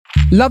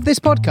Love this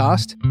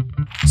podcast?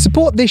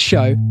 Support this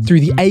show through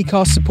the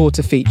Acast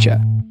supporter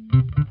feature.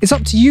 It's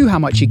up to you how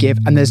much you give,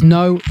 and there's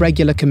no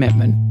regular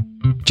commitment.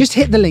 Just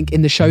hit the link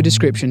in the show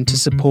description to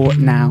support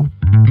now.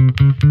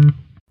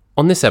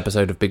 On this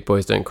episode of Big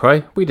Boys Don't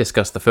Cry, we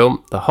discuss the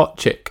film The Hot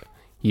Chick.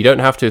 You don't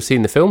have to have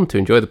seen the film to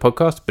enjoy the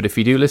podcast, but if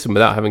you do listen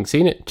without having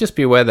seen it, just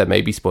be aware there may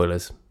be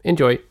spoilers.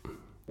 Enjoy.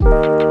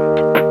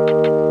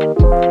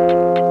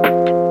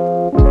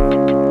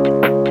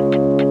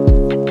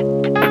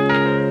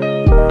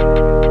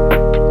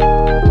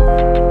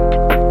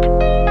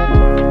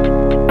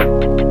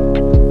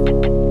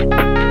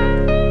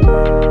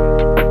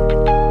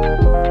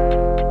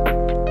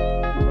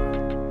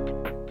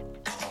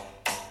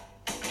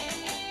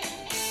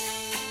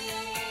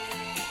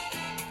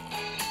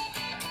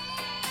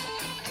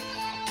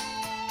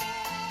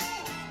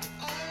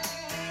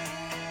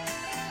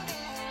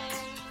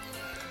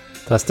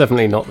 That's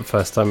definitely not the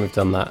first time we've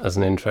done that as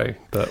an intro,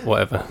 but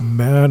whatever.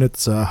 Man,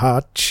 it's a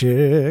hot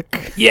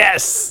chick.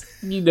 Yes!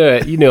 You know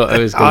it. You knew what I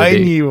was going to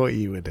do. I knew what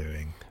you were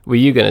doing. Were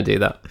you going to do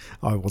that?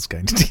 I was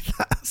going to do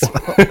that as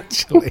well,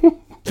 actually.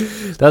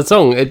 That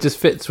song, it just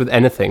fits with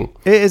anything.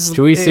 It is.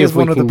 Shall we see if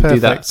we can do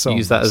that? Songs.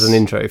 Use that as an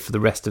intro for the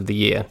rest of the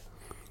year.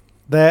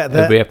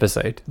 Every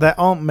episode. There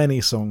aren't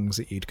many songs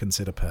that you'd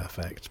consider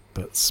perfect,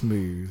 but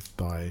Smooth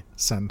by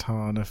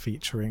Santana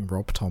featuring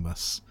Rob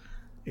Thomas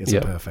is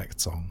a perfect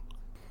song.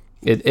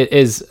 It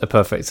is a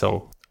perfect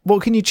song.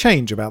 What can you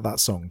change about that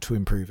song to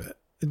improve it?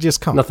 You just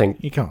can't. Nothing.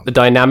 You can't. The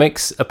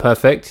dynamics are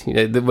perfect.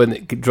 You know, when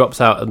it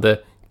drops out and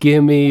the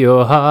 "Give me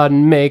your heart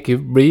and make it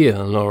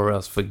real, or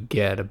else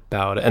forget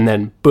about it," and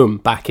then boom,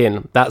 back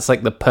in. That's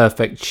like the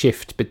perfect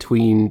shift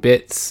between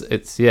bits.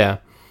 There's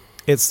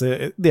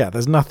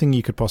nothing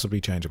you could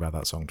possibly change about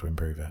that song to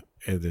improve it.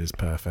 It is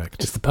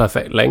perfect. It's the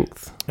perfect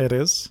length. It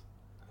is.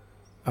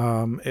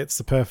 It's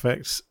the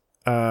perfect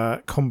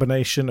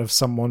combination of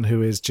someone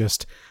who is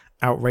just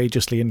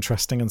outrageously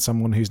interesting and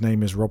someone whose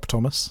name is Rob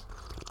Thomas.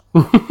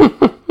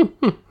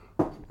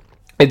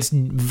 It's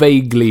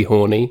vaguely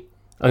horny.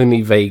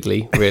 Only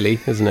vaguely, really,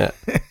 isn't it?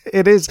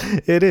 It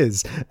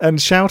is.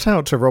 And shout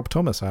out to Rob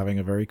Thomas for having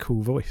a very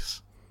cool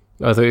voice.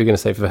 I thought you were going to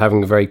say for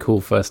having a very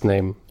cool first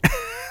name.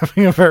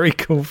 Having a very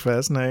cool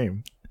first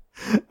name.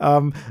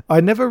 I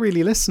never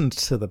really listened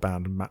to the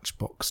band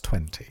Matchbox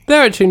 20.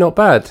 They're actually not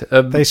bad.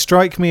 They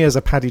strike me as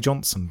a Paddy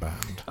Johnson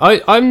band.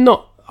 I'm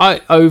not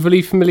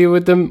overly familiar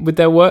with them, with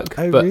their work,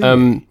 but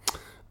really?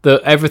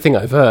 Everything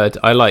I've heard,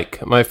 I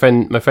like. My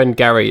friend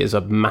Gary is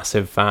a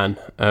massive fan.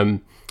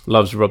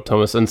 Loves Rob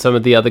Thomas, and some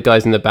of the other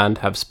guys in the band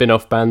have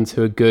spin-off bands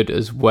who are good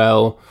as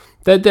well.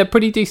 They're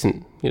pretty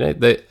decent. You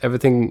know,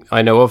 everything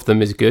I know of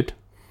them is good.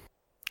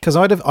 Because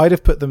I'd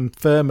have put them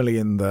firmly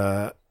in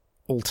the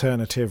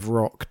alternative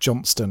rock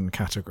Johnston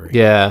category.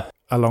 Yeah.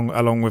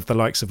 Along with the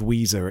likes of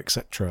Weezer,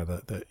 etc.,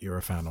 that you're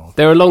a fan of.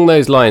 They're along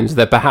those lines.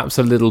 They're perhaps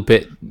a little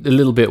bit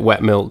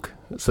wet milk,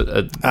 sort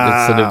of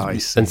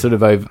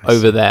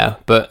over there.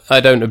 But I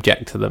don't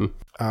object to them.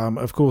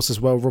 Of course,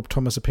 as well, Rob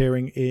Thomas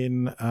appearing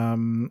in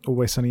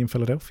Always Sunny in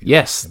Philadelphia.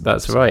 Yes,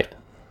 that's right.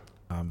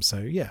 So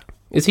yeah,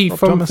 is he Rob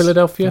from Thomas,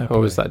 Philadelphia,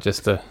 or was that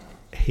just a?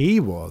 He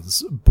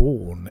was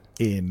born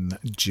in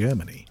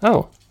Germany.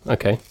 Oh,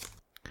 okay.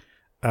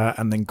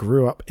 And then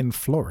grew up in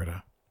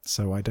Florida.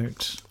 So I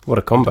don't. What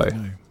a combo!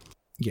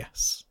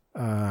 Yes.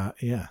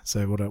 Yeah.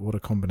 So what a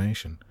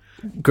combination.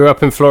 Grew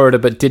up in Florida,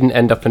 but didn't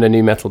end up in a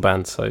new metal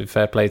band. So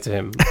fair play to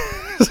him.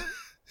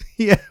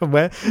 Yeah.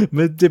 Where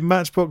did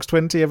Matchbox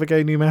 20 ever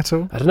go new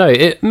metal? I don't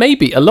know.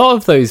 Maybe a lot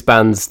of those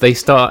bands, they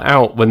start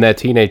out when they're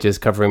teenagers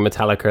covering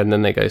Metallica, and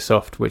then they go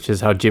soft, which is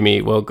how Jimmy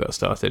Eat World got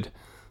started.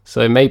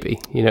 So maybe,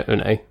 you never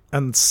know.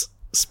 And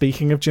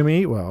speaking of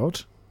Jimmy Eat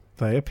World,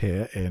 they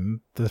appear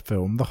in the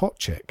film The Hot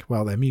Chick.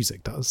 Well, their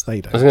music does.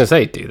 They don't. I was going to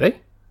say, do they?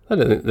 I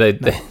don't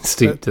think they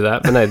stoop to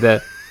that, but no,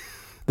 they're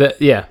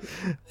yeah.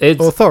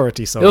 It's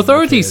Authority Song.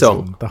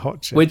 The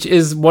Hot Chick, which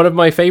is one of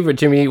my favourite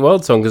Jimmy Eat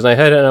World songs. And I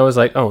heard it and I was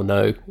like, oh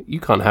no, you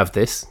can't have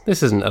this.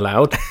 This isn't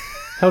allowed.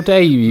 How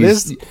dare you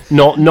use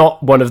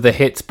not one of the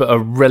hits, but a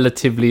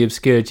relatively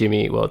obscure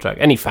Jimmy Eat World track.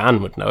 Any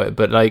fan would know it,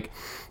 but like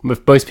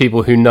with most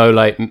people who know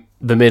like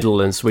The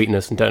Middle and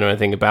Sweetness and don't know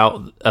anything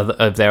about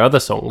of their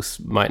other songs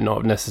might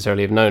not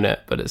necessarily have known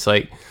it. But it's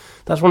like,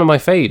 that's one of my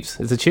faves.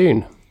 It's a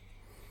tune.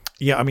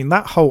 Yeah, I mean,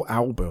 that whole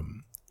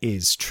album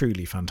is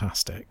truly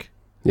fantastic.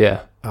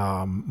 Yeah.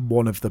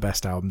 One of the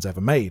best albums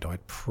ever made,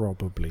 I'd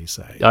probably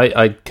say.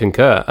 I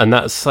concur. And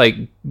that's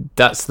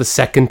the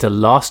second to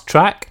last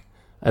track.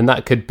 And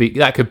that could be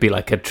like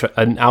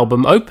an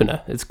album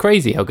opener. It's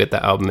crazy how good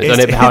that album is.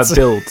 And how it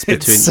builds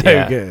between. It's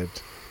so good.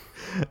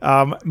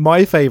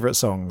 My favourite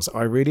songs,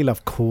 I really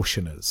love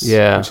Cautioners,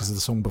 which is the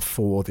song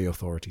before the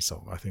Authority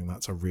song. I think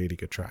that's a really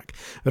good track.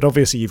 But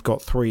obviously you've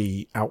got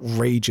 3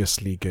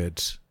 outrageously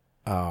good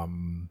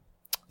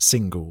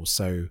singles.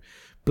 So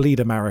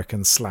Bleed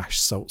American /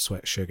 Salt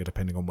Sweat Sugar,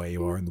 depending on where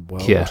you are in the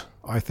world. Yeah.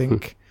 I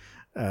think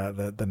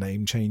the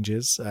name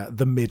changes.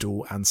 The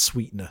Middle and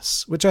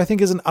Sweetness, which I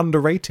think is an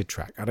underrated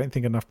track. I don't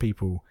think enough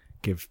people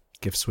give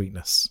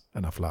Sweetness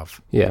enough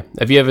love. Yeah.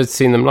 Have you ever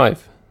seen them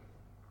live?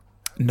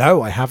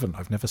 No, I haven't.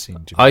 I've never seen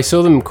Jimmy. I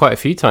saw them quite a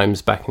few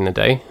times back in the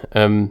day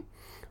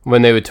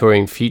when they were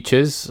touring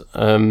Futures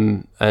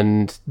and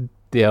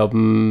the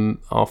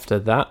album after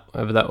that,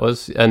 whatever that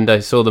was. And I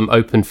saw them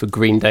open for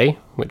Green Day,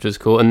 which was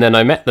cool. And then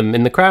I met them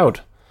in the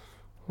crowd.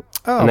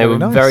 Oh, and they were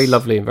nice. very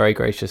lovely and very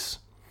gracious.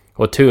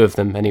 Or two of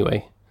them,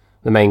 anyway.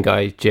 The main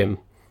guy, Jim,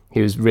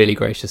 he was really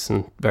gracious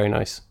and very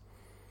nice.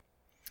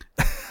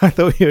 I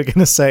thought you were going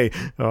to say,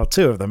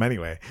 two of them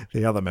anyway.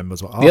 The other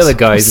members were arseholes. The other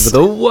guys were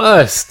the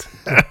worst.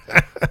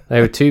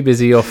 They were too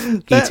busy off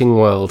eating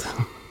world.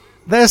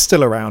 They're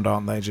still around,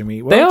 aren't they,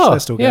 Jimmy? They are, They're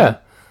still going. yeah.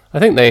 I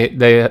think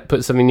they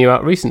put something new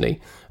out recently.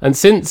 And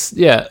since,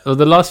 the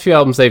last few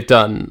albums they've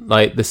done,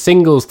 like, the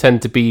singles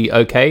tend to be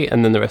okay,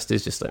 and then the rest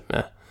is just like,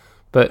 meh.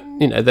 But,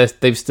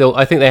 they've still,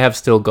 I think they have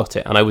still got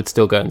it, and I would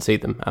still go and see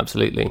them,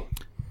 absolutely.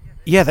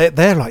 Yeah,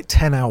 they're like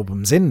 10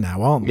 albums in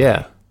now, aren't they?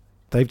 Yeah.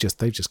 They've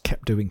just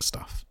kept doing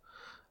stuff.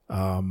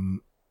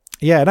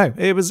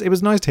 It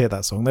was nice to hear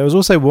that song. There was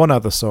also one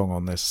other song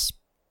on this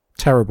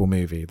terrible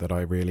movie that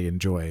I really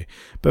enjoy,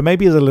 but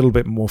maybe is a little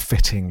bit more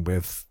fitting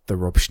with the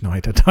Rob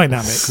Schneider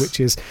dynamic, which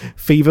is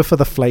Fever for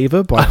the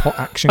Flavor by Hot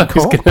Action Cop. I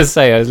was going to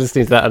say, I was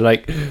listening to that and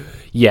like,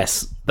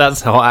 yes,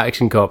 that's Hot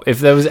Action Cop. If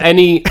there was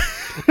any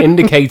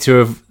indicator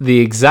of the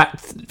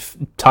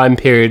exact time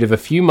period of a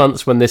few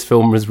months when this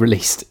film was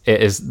released,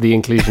 it is the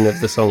inclusion of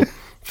the song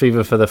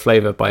Fever for the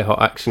Flavor by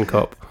Hot Action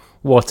Cop.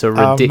 What a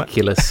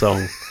ridiculous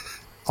song.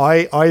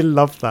 I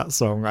love that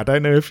song. I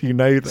don't know if you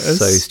know this.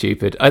 So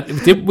stupid. I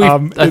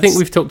think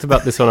we've talked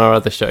about this on our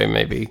other show,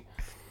 maybe.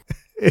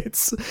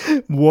 It's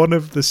one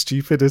of the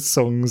stupidest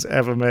songs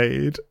ever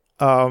made.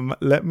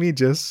 Let me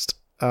just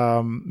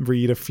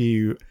read a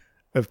few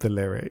of the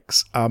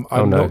lyrics. I'm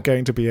not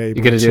going to be able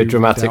You're going to do a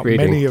dramatic read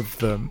out many of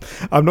them.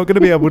 I'm not going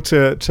to be able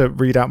to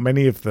read out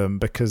many of them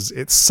because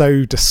it's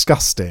so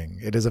disgusting.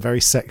 It is a very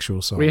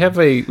sexual song. We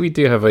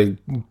do have a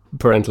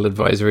parental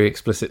advisory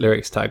explicit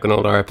lyrics tag on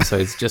all our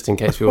episodes just in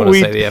case we want to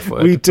say the F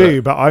word. We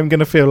do, but I'm going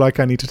to feel like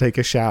I need to take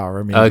a shower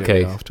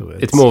immediately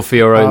afterwards. It's more for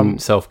your own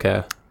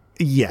self-care.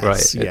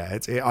 Yes,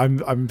 right. Yeah.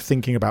 I'm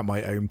thinking about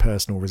my own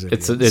personal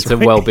resilience. It's a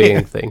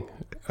well-being thing.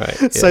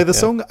 Right. So the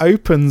song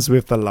opens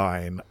with the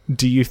line,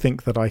 "Do you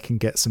think that I can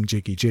get some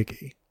jiggy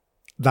jiggy?"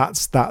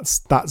 That's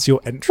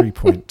your entry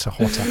point to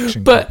Hot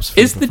Action Cops. But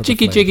is the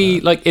jiggy jiggy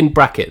like in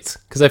brackets?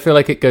 Because I feel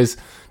like it goes,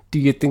 "Do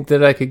you think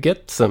that I could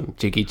get some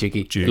jiggy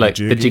jiggy?" Like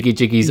the jiggy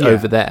jiggy's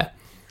over there.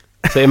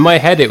 So in my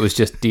head, it was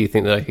just, "Do you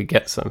think that I could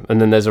get some?"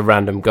 And then there's a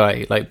random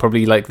guy, like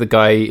probably like the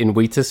guy in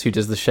Wheatus who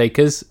does the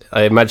shakers.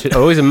 I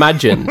always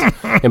imagined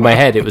in my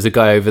head it was a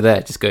guy over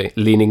there just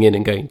leaning in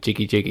and going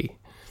jiggy jiggy.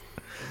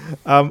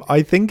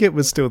 I think it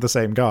was still the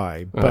same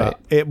guy, but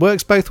it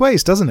works both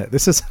ways, doesn't it?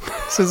 This is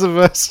a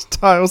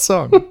versatile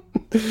song.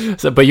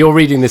 But you're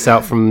reading this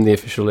out from the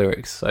official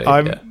lyrics. So,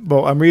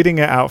 I'm reading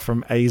it out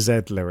from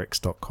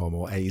azlyrics.com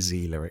or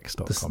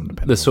azlyrics.com.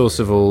 The source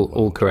of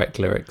all correct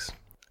lyrics.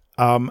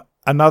 I'm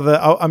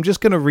just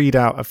going to read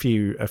out a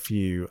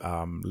few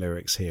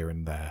lyrics here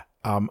and there.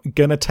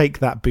 Gonna take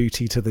that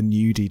booty to the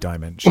nudie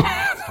dimension.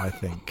 I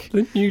think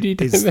the nudie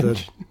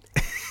dimension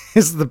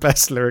is the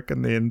best lyric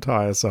in the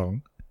entire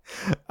song.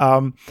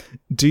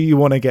 Do you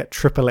want to get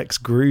XXX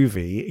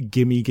groovy?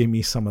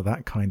 Gimme some of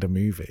that kind of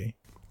movie.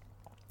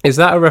 Is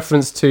that a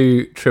reference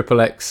to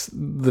XXX,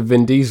 the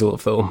Vin Diesel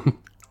film?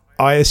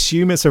 I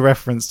assume it's a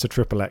reference to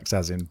XXX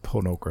as in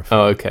pornography.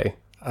 Oh, okay.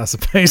 As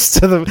opposed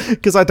to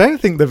because I don't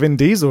think the Vin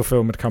Diesel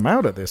film had come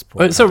out at this point.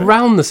 Well, it's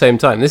around the same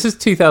time. This is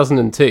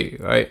 2002,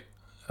 right?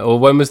 Or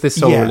when was this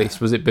song released?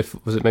 Was it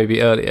was it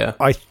maybe earlier?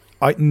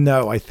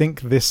 I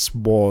think this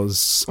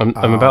was.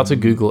 I'm about to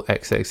Google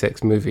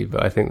XXX movie,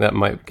 but I think that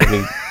might get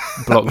me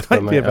blocked.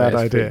 That might be a bad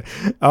idea.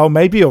 Oh,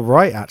 maybe you're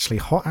right. Actually,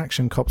 Hot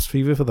Action Cops: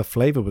 Fever for the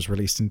Flavor was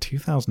released in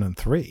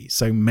 2003.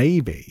 So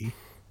maybe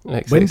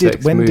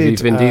XXX when did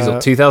Vin Diesel?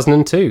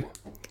 2002.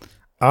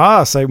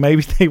 So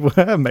maybe they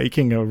were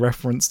making a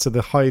reference to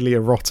the highly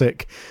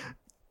erotic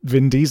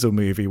Vin Diesel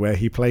movie where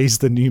he plays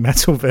the new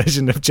metal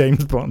version of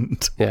James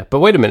Bond. Yeah, but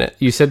wait a minute.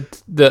 You said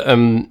that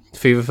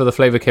Fever for the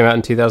Flavor came out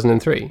in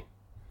 2003.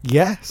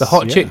 Yes. The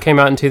Hot Chick came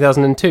out in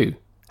 2002.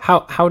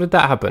 How did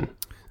that happen?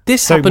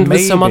 This happened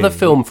with some other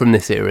film from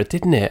this era,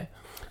 didn't it?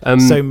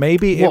 So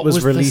maybe it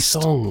was released.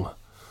 The song?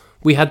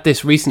 We had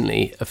this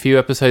recently, a few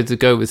episodes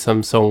ago, with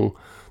some song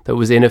that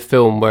was in a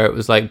film where it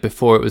was like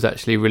before it was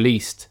actually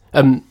released.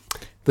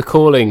 The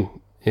Calling.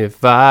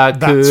 If I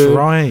could, that's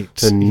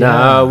right. And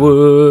I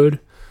would.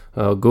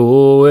 I'll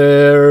go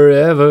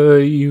wherever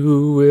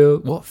you will.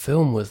 What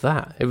film was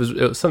that? It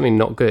was something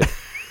not good.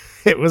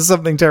 It was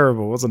something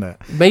terrible, wasn't it?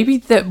 Maybe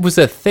that was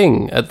a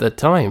thing at the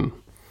time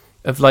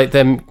of like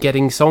them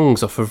getting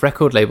songs off of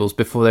record labels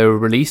before they were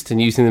released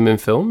and using them in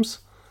films.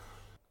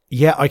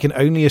 Yeah, I can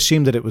only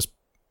assume that it was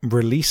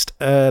released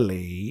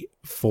early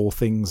for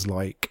things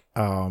like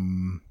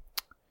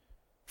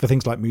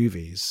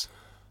movies.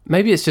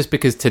 Maybe it's just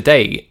because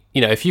today,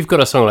 if you've got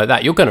a song like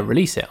that, you're going to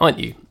release it, aren't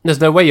you? There's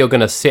no way you're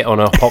going to sit on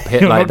a pop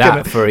hit like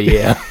that for a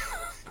year.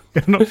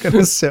 You're not going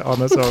to sit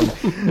on a song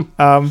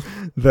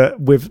that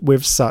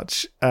with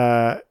such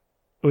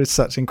with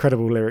such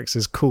incredible lyrics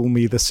as "Call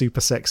me the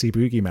super sexy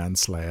boogeyman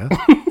slayer."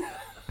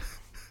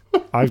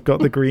 I've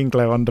got the green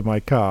glow under my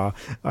car.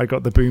 I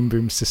got the boom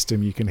boom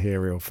system you can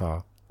hear real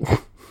far.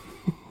 It's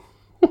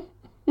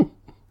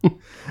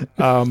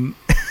not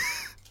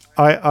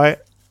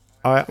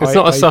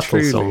a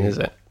subtle song, is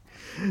it?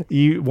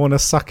 You want to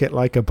suck it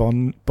like a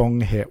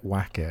bong hit,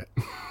 whack it.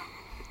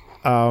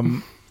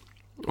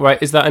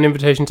 Right, is that an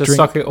invitation to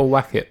suck it or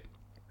whack it?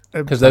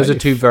 Because those are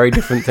two very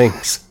different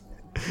things.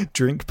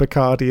 Drink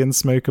Bacardi and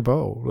smoke a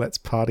bowl. Let's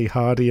party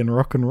hardy and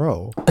rock and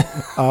roll.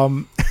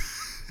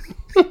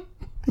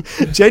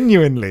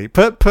 Genuinely,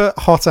 put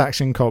Hot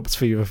Action Cops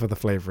Fever for the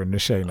Flavour in the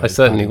show notes. I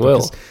certainly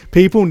will.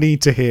 People need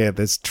to hear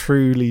this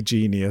truly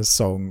genius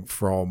song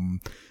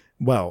from,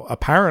 well,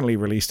 apparently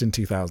released in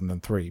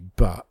 2003,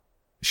 but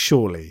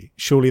surely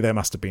there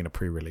must have been a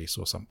pre-release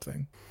or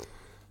something.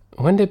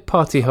 When did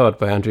Party Hard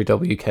by Andrew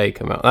WK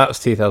come out? That was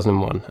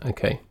 2001.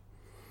 Okay.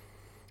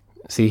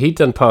 See, he'd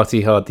done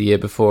Party Hard the year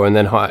before, and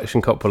then Hot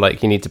Action Cop were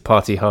like, you need to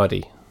party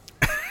hardy.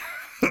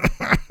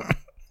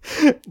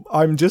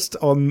 I'm just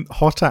on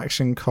Hot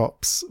Action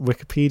Cop's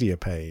Wikipedia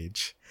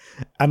page,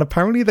 and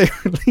apparently they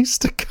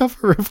released a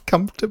cover of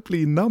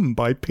Comfortably Numb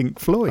by Pink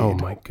Floyd. Oh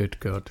my good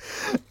God.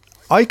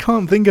 I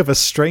can't think of a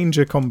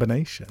stranger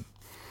combination.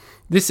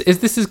 This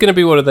is going to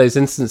be one of those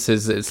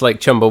instances, it's like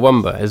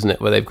Chumbawamba, isn't it?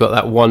 Where they've got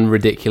that one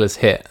ridiculous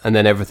hit and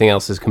then everything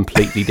else is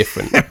completely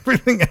different.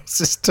 Everything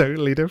else is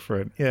totally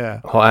different,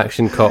 yeah. Hot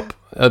Action Cop.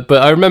 But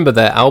I remember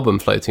their album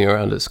floating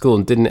around at school,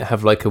 and didn't it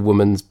have like a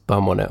woman's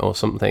bum on it or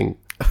something?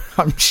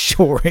 I'm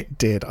sure it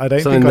did. I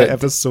don't think I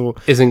ever saw...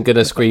 Isn't going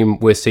to scream,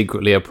 we're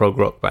secretly a prog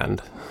rock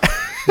band.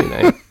 You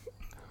know?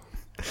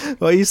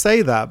 Well, you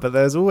say that, but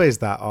there's always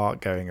that art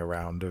going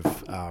around of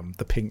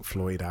the Pink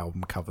Floyd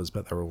album covers,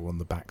 but they're all on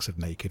the backs of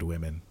naked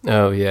women.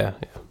 Oh, yeah.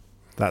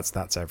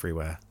 That's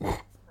everywhere.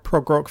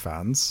 Prog rock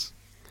fans,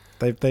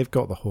 they've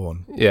got the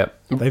horn. Yeah.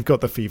 They've got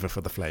the fever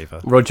for the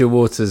flavour. Roger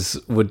Waters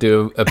would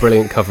do a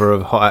brilliant cover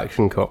of Hot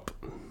Action Cop,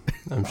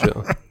 I'm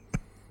sure.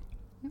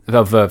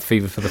 Of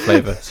Fever for the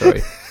Flavour,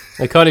 sorry.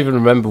 I can't even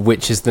remember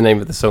which is the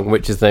name of the song,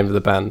 which is the name of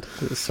the band.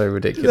 It's so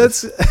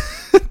ridiculous.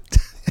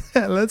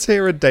 Let's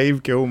hear a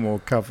Dave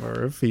Gilmour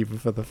cover of Fever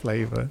for the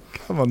Flavour.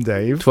 Come on,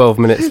 Dave. 12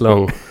 minutes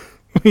long.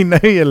 We know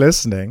you're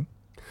listening.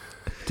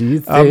 Do you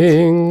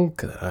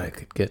think that I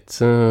could get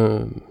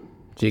some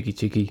jiggy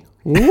jiggy?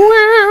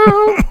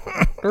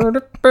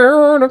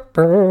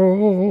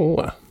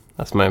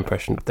 That's my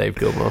impression of Dave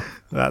Gilmour.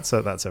 That's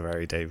a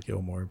very Dave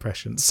Gilmour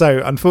impression.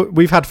 So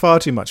we've had far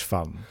too much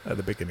fun at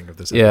the beginning of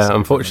this episode. Yeah,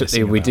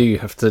 unfortunately, we do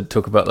have to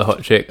talk about the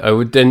hot chick. I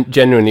would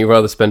genuinely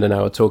rather spend an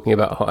hour talking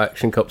about Hot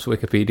Action Cop's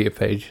Wikipedia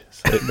page.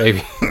 So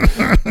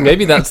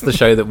maybe that's the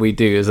show that we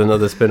do as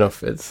another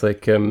spin-off. It's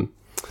like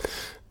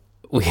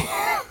we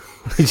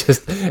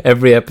just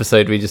every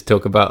episode we just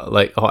talk about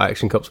like Hot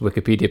Action Cop's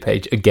Wikipedia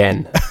page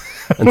again.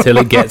 Until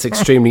it gets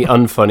extremely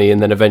unfunny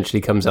and then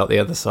eventually comes out the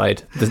other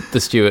side.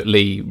 The Stuart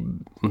Lee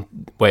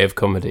way of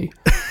comedy.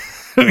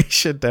 We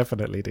should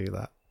definitely do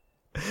that.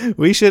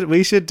 We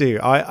should do.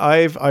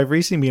 I've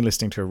recently been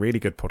listening to a really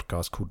good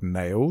podcast called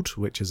Nailed,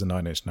 which is a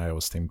Nine Inch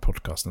Nails themed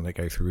podcast, and they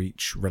go through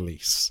each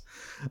release.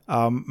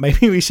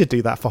 Maybe we should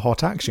do that for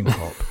Hot Action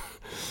Cop.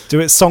 Do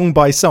it song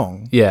by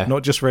song. Yeah.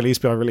 Not just release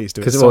by release.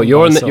 Because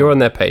you're on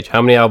their page.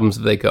 How many albums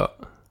have they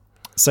got?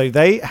 So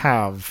they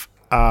have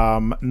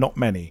not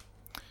many.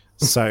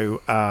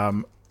 So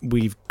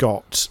we've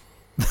got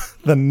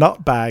the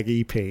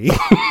Nutbag EP.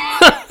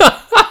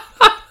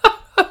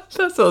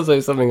 That's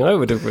also something I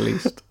would have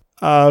released.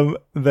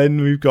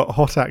 Then we've got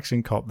Hot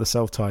Action Cop, the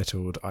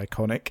self-titled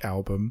iconic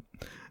album.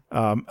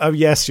 Oh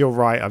yes, you're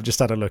right. I've just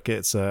had a look.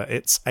 It's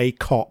a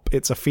cop.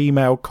 It's a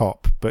female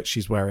cop, but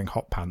she's wearing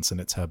hot pants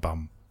and it's her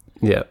bum.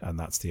 Yeah, and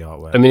that's the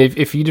artwork. I mean,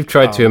 if you'd have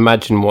tried to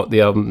imagine what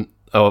the album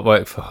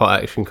artwork for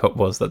Hot Action Cop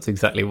was, that's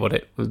exactly what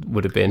it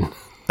would have been.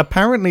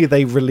 Apparently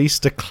they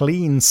released a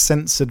clean,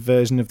 censored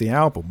version of the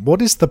album.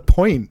 What is the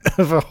point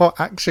of a Hot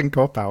Action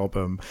Cop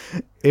album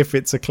if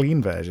it's a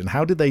clean version?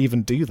 How did they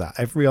even do that?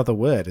 Every other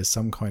word is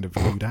some kind of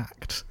lewd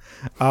act.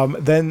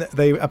 Then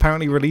they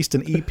apparently released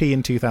an EP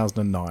in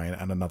 2009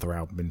 and another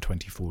album in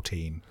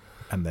 2014,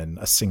 and then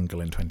a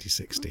single in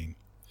 2016.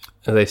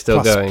 Are they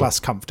still going?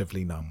 Plus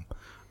Comfortably Numb.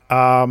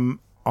 I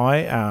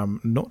am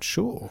not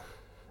sure.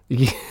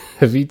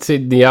 Have you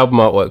seen the album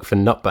artwork for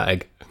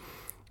Nutbag?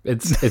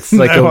 It's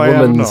like No, a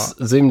woman's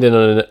zoomed in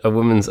on a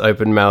woman's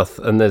open mouth,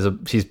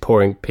 and she's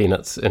pouring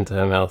peanuts into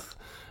her mouth,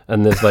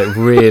 and there's like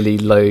really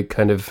low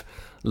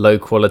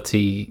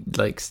quality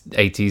like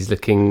 80s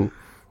looking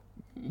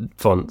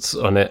fonts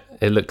on it.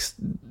 It looks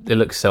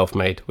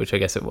self-made, which I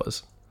guess it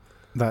was.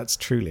 That's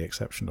truly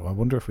exceptional. I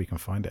wonder if we can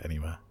find it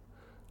anywhere.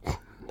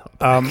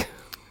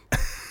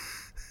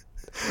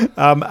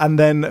 And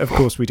then, of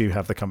course, we do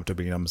have the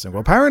Comfortably Numb single.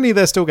 Apparently,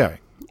 they're still going.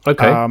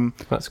 Okay,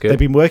 that's good. They've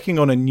been working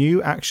on a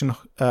new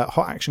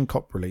Hot Action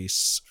Cop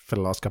release for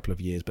the last couple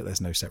of years, but there's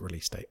no set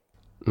release date.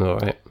 All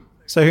right.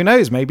 So who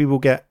knows? Maybe we'll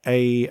get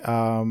a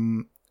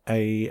Hot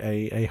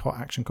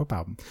Action Cop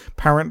album.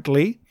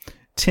 Apparently,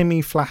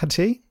 Timmy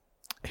Flaherty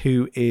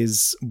who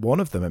is one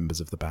of the members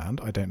of the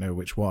band. I don't know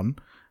which one.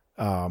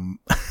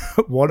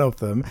 One of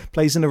them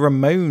plays in a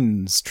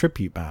Ramones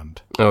tribute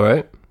band. All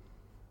right.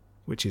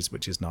 Which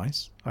is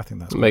nice. I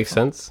think that makes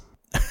sense.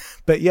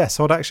 But yes,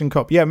 Hot Action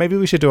Cop. Yeah, maybe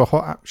we should do a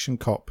Hot Action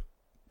Cop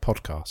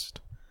podcast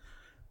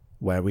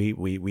where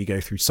we go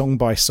through song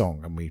by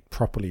song and we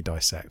properly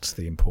dissect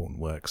the important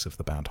works of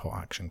the band Hot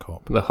Action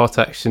Cop. The Hot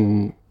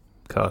Action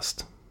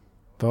Cast.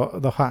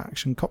 The Hot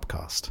Action Cop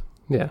cast.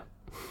 Yeah.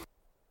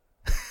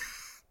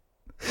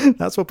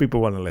 That's what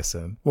people want to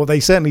listen. What they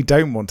certainly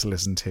don't want to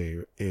listen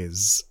to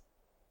is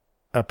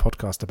a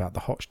podcast about The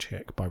Hot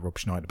Chick by Rob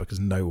Schneider, because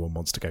no one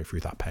wants to go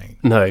through that pain.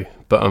 No,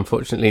 but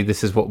unfortunately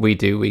this is what we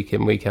do week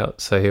in, week out.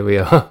 So here we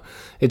are.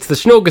 It's the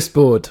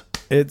Smorgasbord.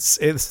 It's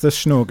the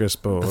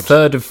Smorgasbord. The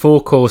third of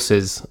 4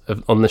 courses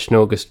on the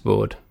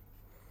Smorgasbord.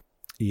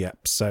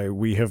 Yep. So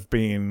we have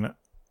been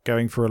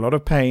going through a lot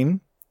of pain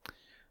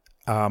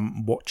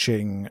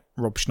watching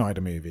Rob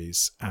Schneider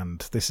movies, and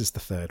this is the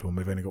third one.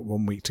 We've only got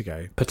 1 week to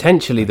go.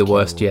 Potentially the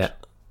worst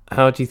yet.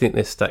 How do you think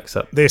this stacks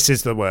up? This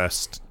is the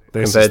worst.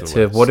 Compared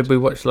to what did we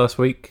watch last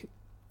week?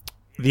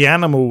 The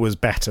Animal was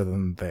better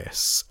than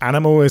this.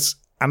 Animal is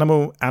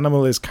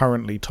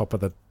currently top of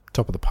the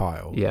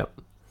pile. Yeah.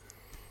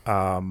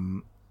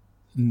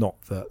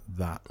 Not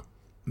that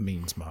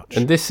means much.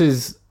 And this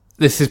is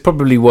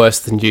probably worse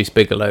than Deuce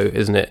Bigalow,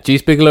 isn't it?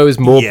 Deuce Bigalow is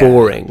more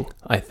boring,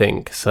 I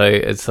think. So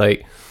it's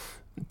like,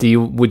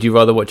 would you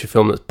rather watch a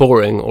film that's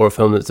boring or a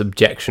film that's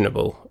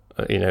objectionable?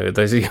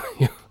 Those are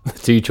the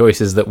 2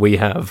 choices that we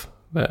have.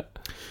 But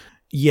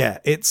yeah,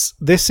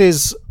 this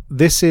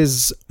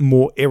is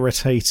more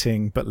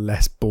irritating but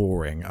less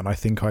boring, and I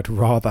think I'd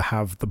rather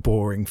have the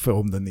boring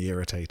film than the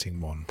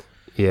irritating one.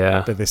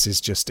 Yeah. But this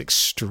is just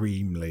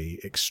extremely,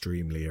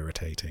 extremely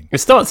irritating. It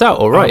starts out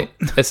all right.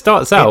 It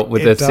starts out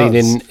with a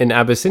scene in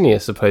Abyssinia,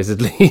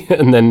 supposedly,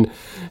 and then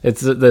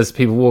there's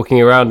people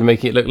walking around and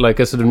making it look like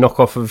a sort of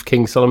knockoff of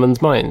King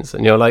Solomon's Mines,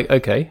 and you're like,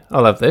 okay,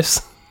 I'll have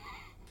this.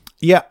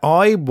 Yeah,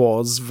 I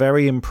was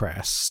very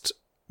impressed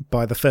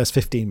by the first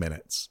 15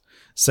 minutes.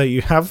 So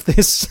you have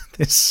this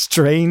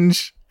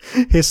strange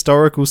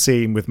historical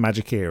scene with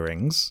magic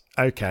earrings.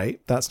 Okay,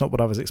 that's not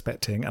what I was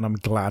expecting, and I'm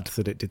glad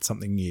that it did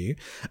something new.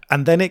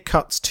 And then it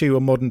cuts to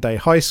a modern day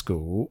high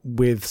school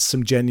with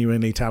some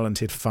genuinely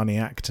talented, funny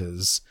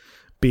actors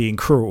being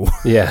cruel.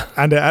 Yeah.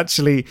 And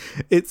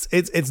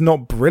it's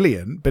not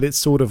brilliant, but it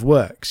sort of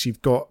works.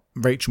 You've got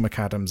Rachel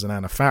McAdams and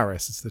Anna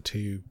Faris as the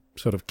 2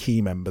 sort of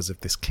key members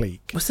of this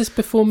clique. Was this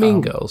before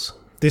Mean Girls?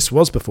 This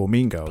was before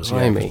Mean Girls.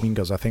 Yeah, Mean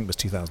Girls, I think, was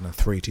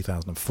 2003,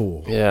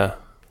 2004. Yeah.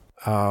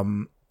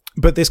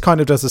 But this kind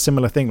of does a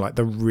similar thing, like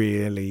the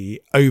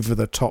really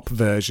over-the-top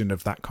version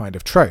of that kind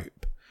of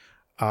trope,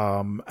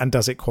 and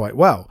does it quite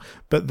well.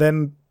 But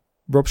then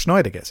Rob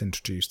Schneider gets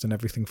introduced and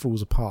everything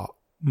falls apart,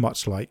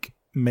 much like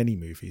many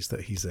movies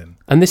that he's in.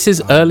 And this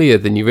is earlier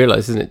than you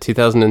realise, isn't it?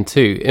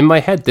 2002. In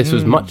my head, this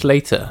was much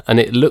later, and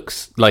it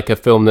looks like a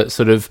film that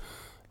sort of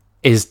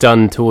is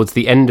done towards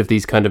the end of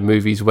these kind of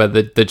movies where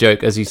the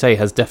joke, as you say,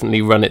 has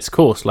definitely run its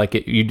course. Like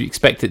you'd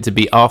expect it to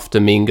be after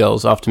Mean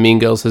Girls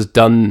has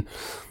done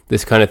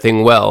this kind of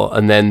thing well,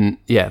 and then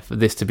for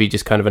this to be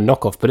just kind of a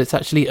knockoff, but it's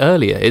actually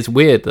earlier. It's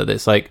weird that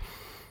it's like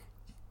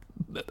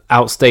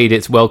outstayed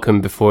its welcome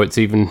before it's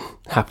even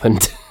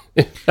happened.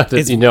 I'm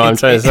trying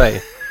to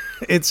say.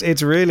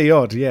 It's really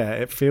odd, yeah.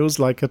 It feels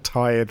like a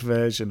tired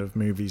version of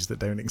movies that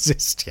don't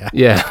exist yet.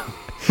 Yeah,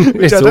 which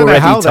it's I don't know already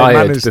how they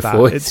tired managed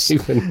before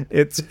that.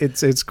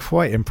 It's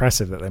quite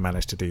impressive that they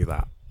managed to do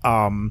that.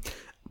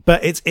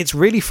 But it's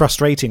really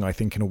frustrating, I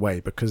think, in a way,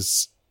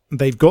 because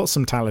they've got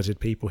some talented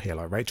people here,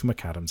 like Rachel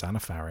McAdams, Anna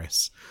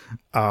Faris,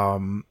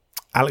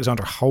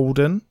 Alexandra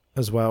Holden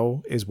as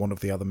well is one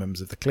of the other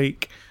members of the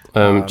clique.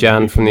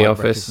 Jan from The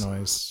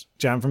Office.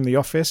 Jan from The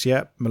Office,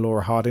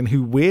 Melora Hardin,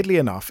 who weirdly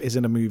enough is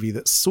in a movie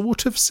that's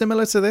sort of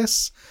similar to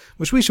this,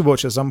 which we should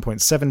watch at some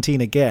point,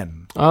 17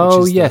 Again.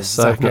 Oh, yes,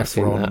 I've not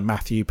seen that.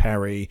 Matthew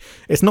Perry.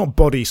 It's not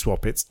body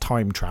swap, it's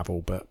time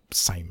travel, but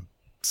same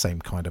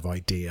kind of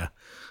idea.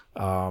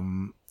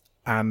 It's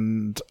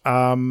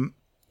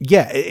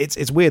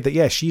weird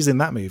that, she's in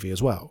that movie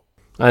as well.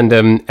 And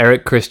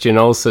Eric Christian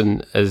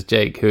Olsen as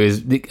Jake, who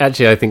is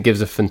actually, I think,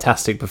 gives a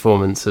fantastic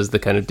performance as the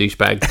kind of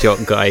douchebag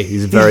jock guy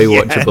who's very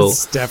watchable.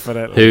 Yes,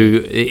 definitely. Who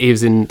he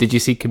was in? Did you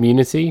see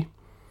Community?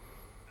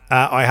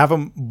 I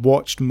haven't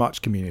watched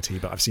much Community,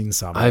 but I've seen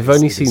some. I've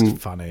only seen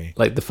funny,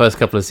 like the first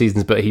couple of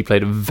seasons, but he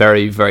played a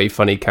very, very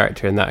funny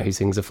character in that who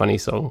sings a funny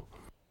song.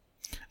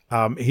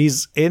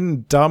 He's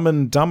in Dumb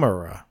and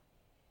Dumberer.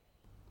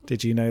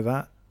 Did you know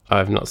that?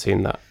 I've not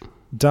seen that.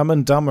 Dumb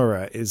and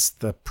Dumberer is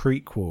the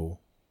prequel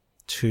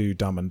to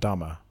Dumb and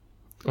Dumber.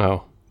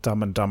 Oh.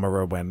 Dumb and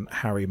Dumberer when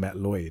Harry met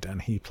Lloyd,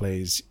 and he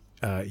plays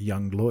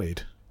young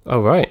Lloyd.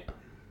 Oh, right.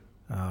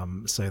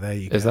 So there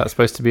you go. Is that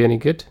supposed to be any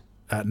good?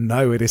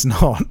 No, it is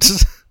not.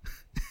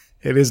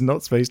 It is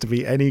not supposed to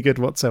be any good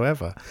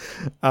whatsoever.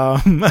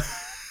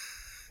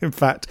 In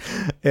fact,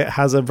 it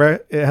has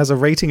a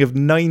rating of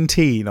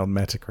 19 on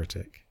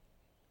Metacritic.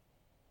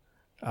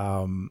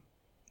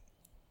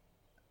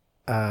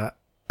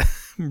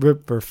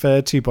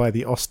 referred to by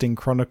the Austin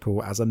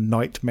Chronicle as a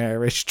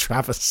nightmarish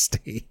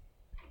travesty.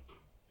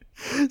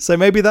 So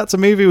maybe that's a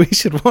movie we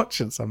should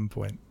watch at some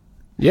point.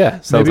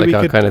 Yeah, sounds like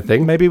our kind of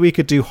thing. Maybe we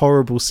could do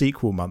horrible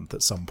sequel month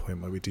at some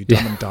point where we do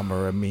Dumb and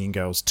Dumber and Mean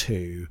Girls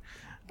 2.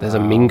 There's a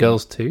Mean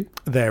Girls 2?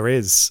 There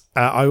is.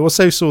 I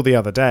also saw the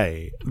other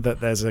day that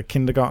there's a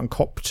Kindergarten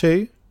Cop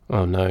 2.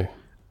 Oh, no.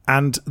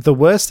 And the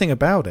worst thing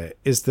about it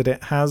is that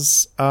it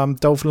has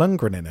Dolph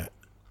Lundgren in it.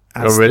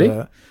 Oh,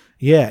 really?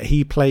 Yeah,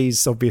 he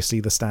plays, obviously,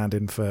 the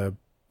stand-in for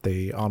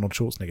the Arnold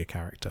Schwarzenegger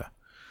character.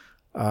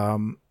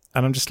 And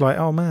I'm just like,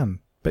 oh, man,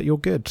 but you're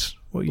good.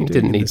 What are you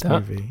doing in this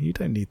movie? You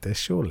don't need this,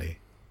 surely.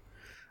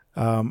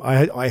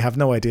 I have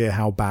no idea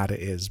how bad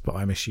it is, but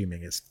I'm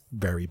assuming it's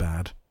very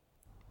bad.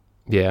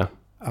 Yeah.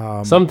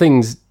 Some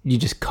things you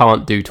just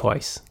can't do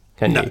twice,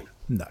 can you?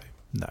 No.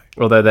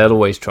 Although they'll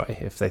always try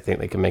if they think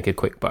they can make a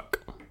quick buck.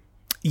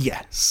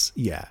 Yes,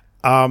 yeah.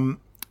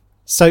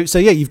 So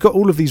yeah, you've got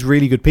all of these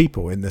really good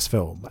people in this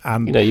film,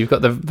 and you've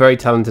got the very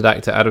talented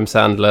actor Adam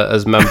Sandler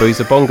as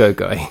Mambuza Bongo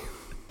Guy,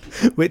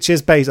 which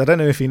is based. I don't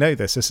know if you know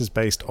this. This is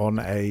based on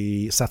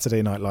a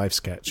Saturday Night Live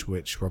sketch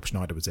which Rob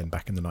Schneider was in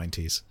back in the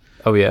 90s.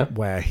 Oh yeah,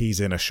 where he's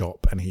in a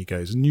shop and he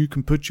goes, "And you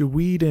can put your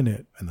weed in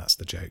it," and that's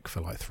the joke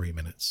for like 3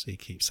 minutes. He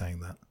keeps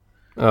saying that.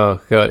 Oh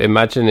god!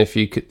 Imagine if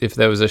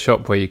there was a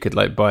shop where you could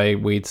like buy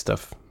weed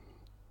stuff.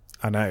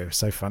 I know,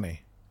 so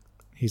funny.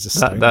 He's a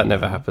stoner, that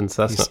never happens.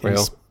 That's not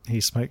real.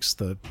 He smokes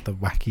the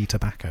wacky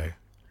tobacco,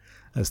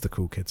 as the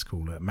cool kids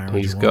call it,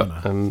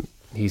 marijuana.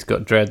 He's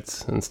got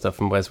dreads and stuff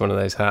and wears one of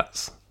those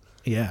hats.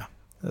 Yeah,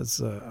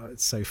 it's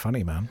so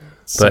funny, man.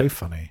 It's so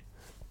funny.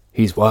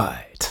 He's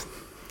white.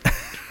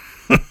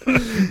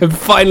 And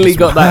finally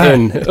got that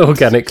in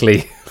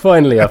organically.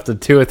 Finally, after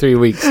 2 or 3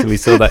 weeks, we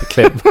saw that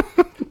clip.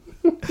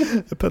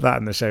 I'll put that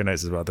in the show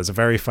notes as well. There's a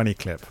very funny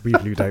clip.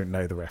 People who don't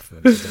know the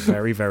reference. There's a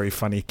very, very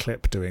funny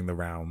clip doing the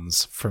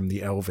rounds from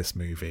the Elvis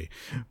movie,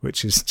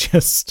 which is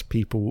just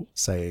people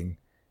saying,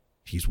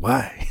 "He's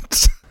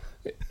white."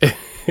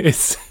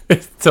 It's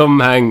Tom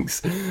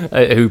Hanks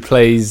who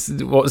plays,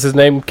 what's his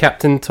name?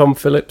 Captain Tom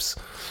Phillips?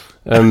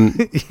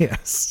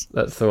 Yes.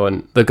 That's the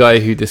one. The guy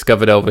who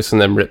discovered Elvis and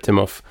then ripped him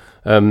off.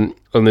 And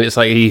it's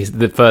like he's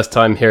the first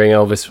time hearing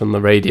Elvis from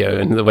the radio,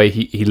 and the way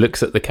he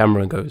looks at the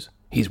camera and goes,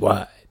 "He's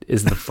white,"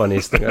 is the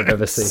funniest thing I've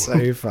ever seen.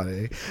 So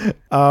funny.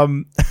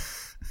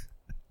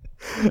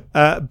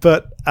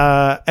 But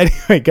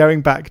anyway,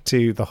 going back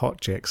to The Hot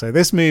Chick. So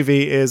this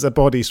movie is a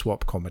body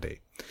swap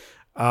comedy.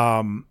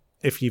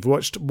 If you've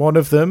watched one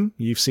of them,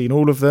 you've seen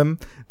all of them.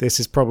 This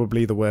is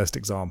probably the worst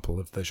example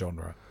of the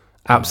genre.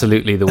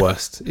 Absolutely the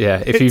worst.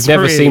 Yeah. If you've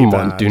never seen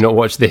one, do not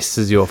watch this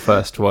as your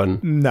first one.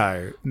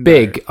 No.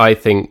 Big, I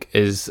think,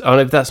 is... Oh,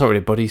 no, that's not really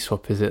a body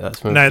swap, is it?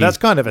 That's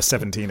kind of a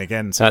 17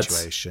 again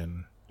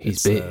situation.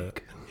 He's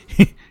big.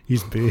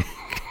 He's big.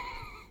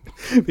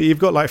 But you've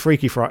got like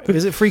Freaky Friday.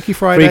 Is it Freaky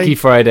Friday? Freaky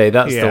Friday,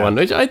 that's the one.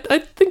 Which I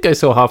think I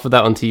saw half of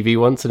that on TV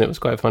once, and it was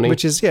quite funny.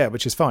 Which is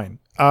fine.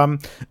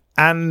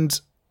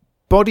 And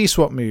body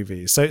swap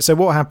movies. So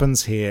what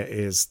happens here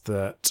is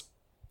that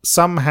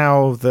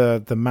somehow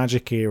the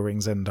magic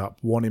earrings end up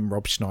one in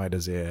Rob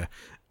Schneider's ear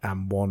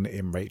and one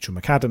in Rachel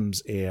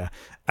McAdams' ear,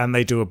 and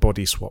they do a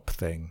body swap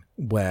thing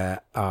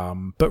where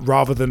but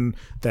rather than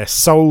their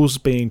souls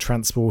being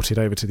transported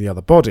over to the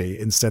other body,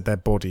 instead their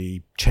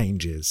body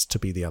changes to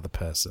be the other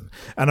person.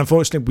 And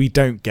unfortunately we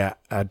don't get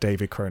a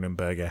David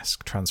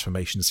Cronenberg-esque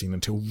transformation scene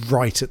until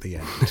right at the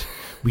end.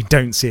 We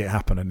don't see it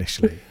happen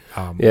initially.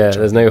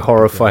 There's no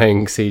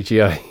horrifying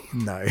CGI.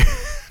 No,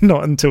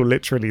 not until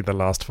literally the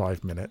last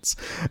 5 minutes.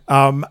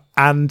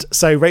 And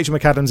so Rachel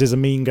McAdams is a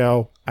mean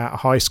girl at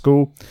high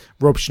school.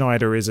 Rob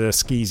Schneider is a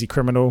skeezy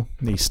criminal.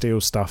 He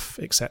steals stuff,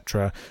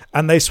 etc.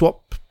 And they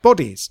swap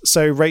bodies.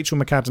 So Rachel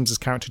McAdams'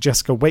 character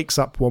Jessica wakes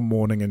up one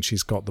morning and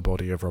she's got the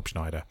body of Rob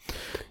Schneider.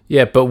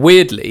 Yeah, but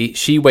weirdly,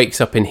 she wakes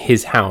up in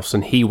his house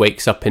and he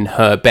wakes up in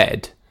her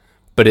bed.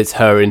 But it's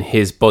her in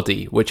his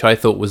body, which I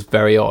thought was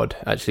very odd.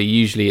 Actually,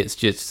 usually it's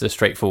just a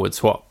straightforward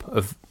swap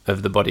of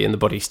the body, and the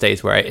body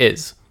stays where it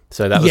is.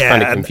 So that was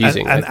kind of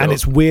confusing. And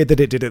it's weird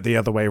that it did it the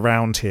other way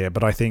around here.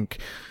 But I think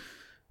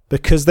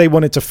because they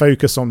wanted to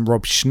focus on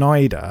Rob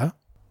Schneider...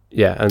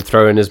 Yeah, and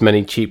throw in as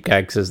many cheap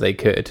gags as they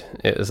could.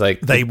 It was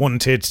like... They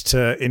wanted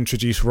to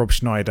introduce Rob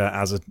Schneider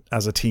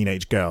as a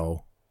teenage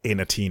girl in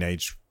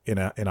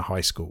a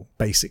high school,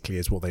 basically,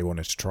 is what they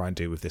wanted to try and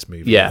do with this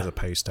movie, as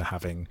opposed to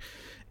having...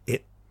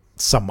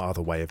 some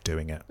other way of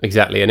doing it.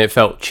 Exactly, and it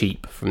felt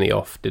cheap from the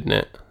off, didn't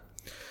it?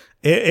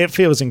 It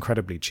feels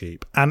incredibly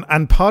cheap.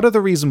 And part of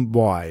the reason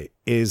why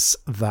is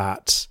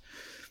that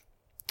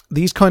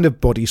these kind of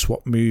body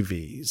swap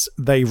movies,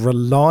 they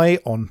rely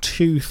on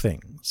two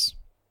things.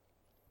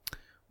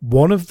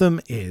 One of them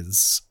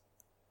is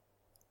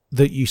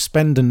that you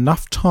spend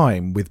enough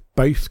time with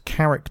both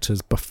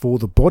characters before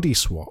the body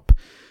swap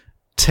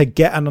to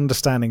get an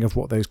understanding of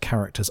what those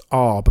characters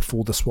are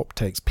before the swap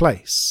takes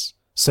place.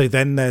 So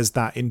then there's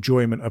that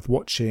enjoyment of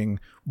watching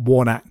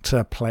one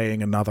actor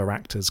playing another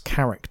actor's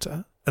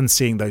character and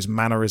seeing those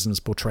mannerisms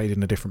portrayed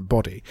in a different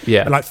body.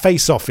 Yeah. And like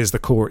Face Off is the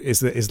core,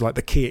 is like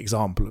the key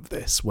example of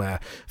this, where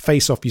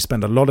Face Off, you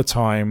spend a lot of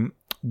time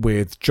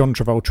with John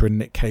Travolta and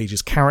Nick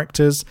Cage's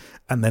characters,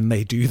 and then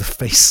they do the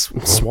face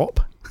swap.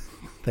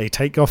 They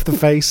take off the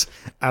face,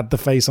 add the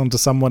face onto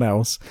someone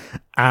else,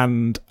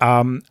 and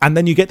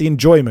then you get the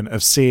enjoyment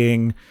of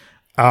seeing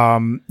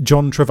John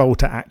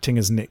Travolta acting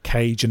as Nick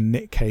Cage and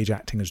Nick Cage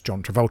acting as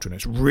John Travolta, and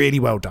it's really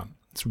well done.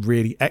 It's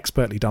really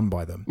expertly done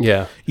by them.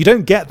 Yeah. You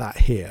don't get that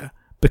here,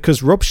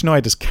 because Rob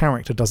Schneider's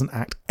character doesn't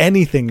act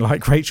anything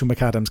like Rachel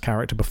McAdams'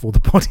 character before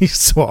the body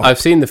swap. I've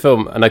seen the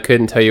film and I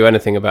couldn't tell you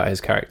anything about his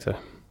character.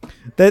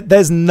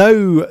 There's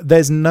no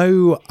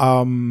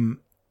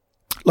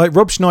like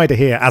Rob Schneider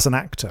here as an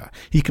actor,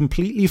 he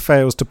completely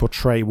fails to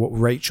portray what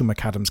Rachel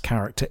McAdams'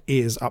 character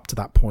is up to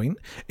that point.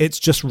 It's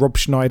just Rob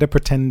Schneider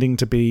pretending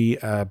to be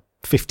a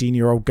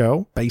 15-year-old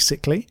girl,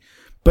 basically.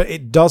 But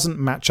it doesn't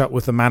match up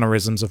with the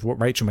mannerisms of what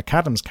Rachel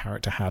McAdams'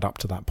 character had up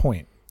to that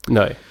point.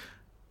 No.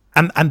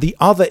 And the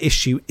other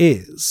issue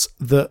is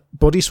that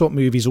body swap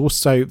movies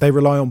also, they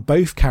rely on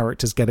both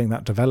characters getting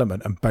that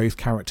development and both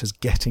characters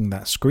getting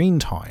that screen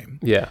time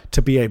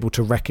to be able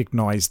to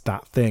recognize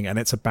that thing. And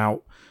it's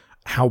about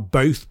how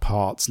both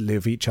parts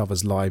live each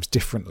other's lives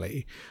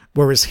differently.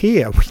 Whereas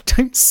here, we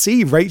don't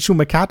see Rachel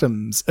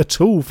McAdams at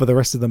all for the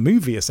rest of the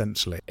movie,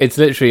 essentially. It's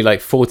literally like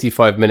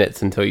 45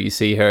 minutes until you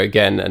see her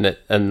again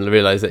and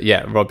realize that,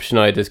 Rob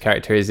Schneider's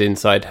character is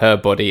inside her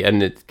body,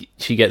 and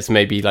she gets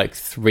maybe like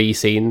 3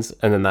 scenes,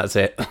 and then that's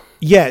it.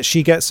 Yeah,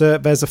 she gets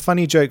there's a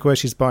funny joke where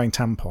she's buying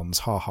tampons.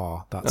 Ha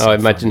ha. That's I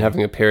imagine funny.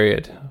 Having a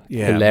period.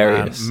 Yeah,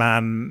 hilarious.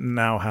 Man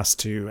now has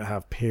to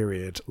have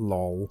period.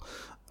 Lol.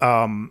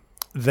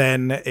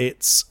 Then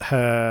it's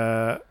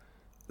her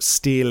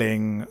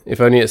stealing.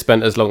 If only it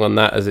spent as long on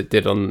that as it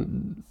did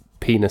on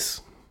penis.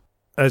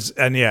 There's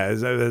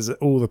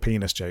all the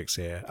penis jokes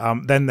here.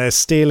 Then there's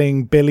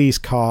stealing Billy's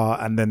car,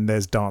 and then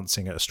there's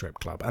dancing at a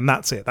strip club, and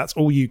that's it. That's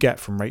all you get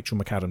from Rachel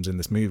McAdams in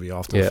this movie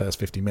after the first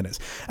 50 minutes,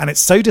 and it's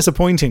so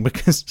disappointing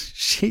because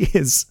she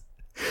is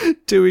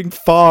doing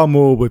far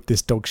more with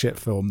this dogshit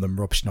film than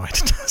Rob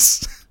Schneider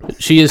does.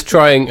 She is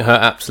trying her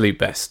absolute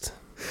best.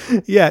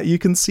 Yeah, you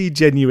can see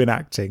genuine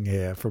acting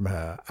here from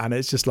her, and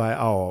it's just like,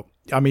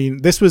 I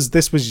mean, this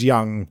was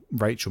young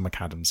Rachel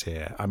McAdams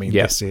here. I mean,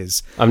 this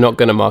is. I'm not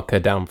going to mark her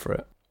down for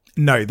it.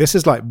 No, this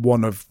is like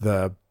one of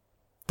the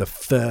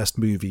first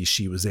movies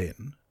she was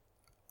in,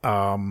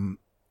 and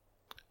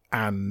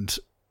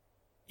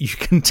you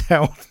can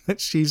tell that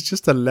she's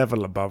just a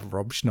level above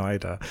Rob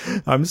Schneider.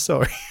 I'm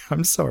sorry,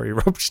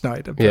 Rob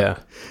Schneider. Yeah,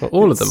 well,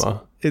 all of them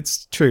are.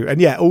 It's true,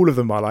 and all of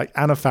them are. Like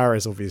Anna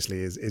Faris,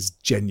 obviously, is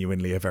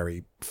genuinely a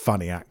very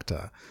funny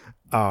actor,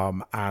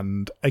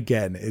 and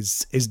again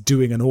is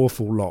doing an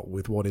awful lot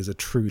with what is a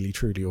truly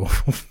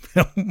awful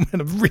film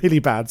and a really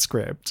bad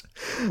script.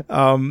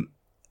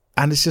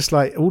 And it's just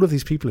like all of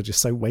these people are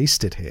just so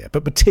wasted here,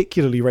 but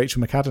particularly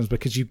Rachel McAdams,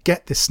 because you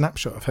get this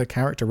snapshot of her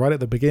character right at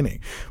the beginning,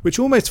 which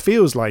almost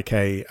feels like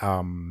a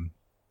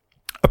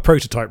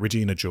prototype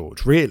Regina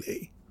George,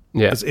 really.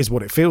 Yeah, is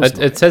what it feels like.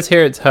 It says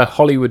here it's her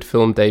Hollywood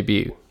film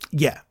debut.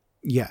 Yeah.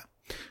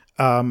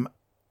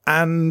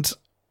 And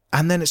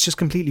then it's just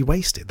completely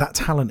wasted. That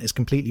talent is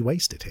completely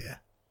wasted here.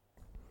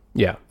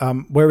 Yeah.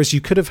 Whereas you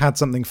could have had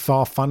something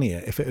far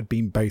funnier if it had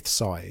been both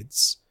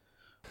sides.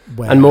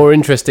 And more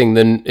interesting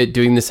than it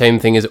doing the same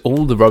thing as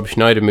all the Rob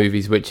Schneider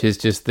movies, which is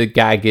just the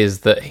gag is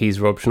that he's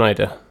Rob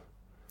Schneider.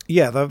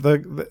 Yeah,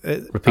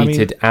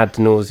 repeated ad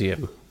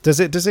nauseum. Does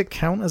it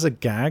count as a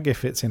gag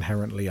if it's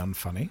inherently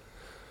unfunny?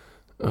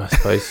 I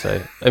suppose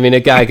so. I mean, a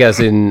gag as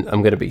in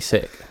I'm going to be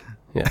sick.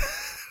 Yeah.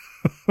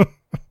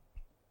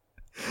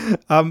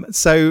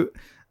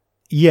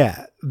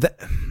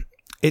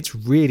 It's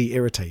really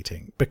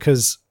irritating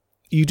because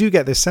you do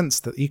get this sense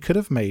that you could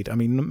have made, I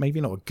mean,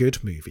 maybe not a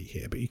good movie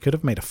here, but you could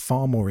have made a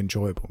far more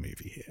enjoyable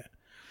movie here.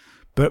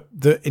 But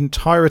the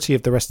entirety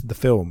of the rest of the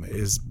film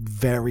is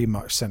very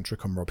much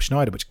centric on Rob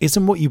Schneider, which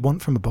isn't what you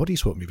want from a body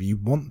swap movie. You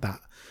want that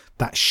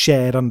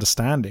shared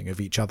understanding of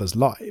each other's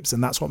lives,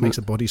 and that's what makes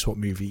a body swap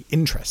movie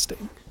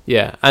interesting.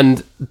 Yeah,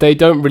 and they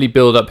don't really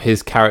build up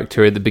his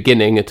character at the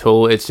beginning at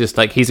all. It's just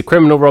like he's a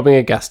criminal robbing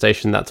a gas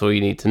station, that's all you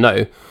need to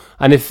know.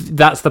 And if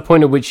that's the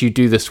point at which you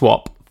do the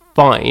swap,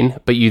 fine,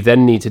 but you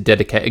then need to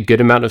dedicate a good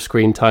amount of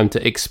screen time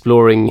to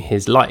exploring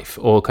his life,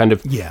 or kind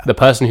of the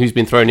person who's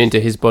been thrown into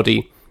his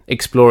body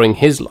exploring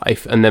his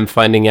life, and then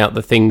finding out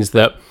the things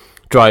that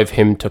drive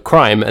him to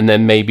crime, and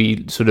then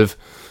maybe sort of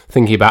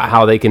thinking about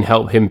how they can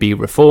help him be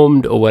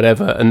reformed or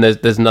whatever. And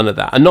there's none of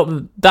that. And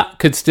not that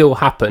could still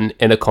happen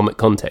in a comic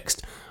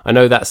context. I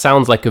know that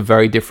sounds like a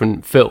very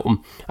different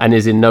film and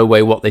is in no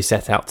way what they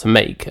set out to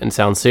make and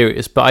sounds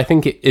serious, but I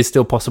think it is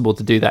still possible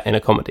to do that in a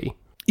comedy.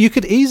 You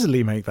could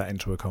easily make that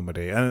into a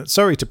comedy. And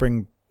sorry to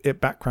bring it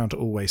back round to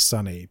Always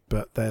Sunny,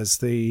 but there's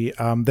the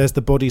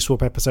body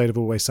swap episode of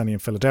Always Sunny in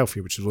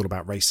Philadelphia, which is all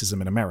about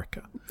racism in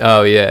America.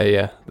 Oh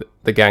yeah.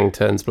 The gang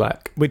turns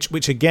black.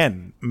 Which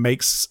again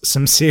makes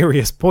some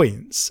serious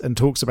points and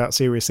talks about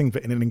serious things,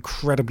 but in an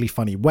incredibly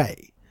funny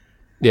way.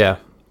 Yeah.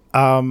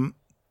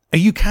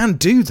 You can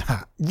do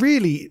that.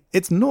 Really,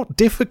 it's not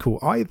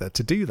difficult either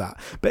to do that.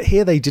 But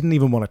here they didn't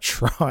even want to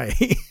try.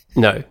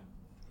 No.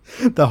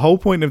 The whole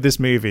point of this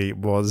movie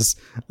was,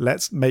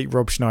 let's make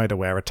Rob Schneider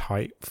wear a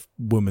tight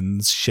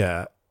woman's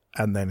shirt,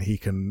 and then he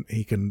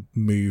can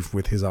move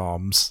with his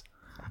arms,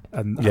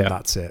 and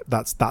that's it.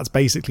 That's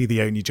basically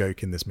the only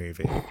joke in this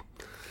movie.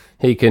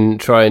 He can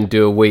try and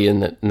do a wee,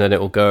 and then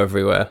it will go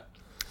everywhere.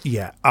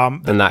 Yeah.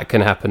 And that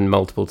can happen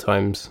multiple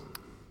times.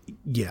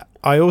 Yeah.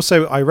 I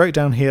wrote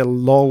down here,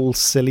 lol,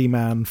 silly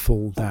man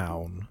fall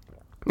down.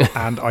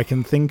 And I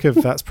can think of,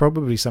 that's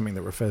probably something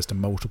that refers to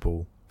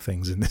multiple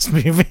things in this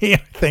movie. I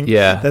think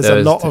there's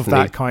a lot of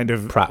that kind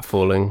of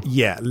pratfalling.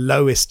 Yeah,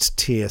 lowest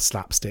tier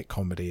slapstick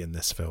comedy in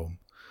this film.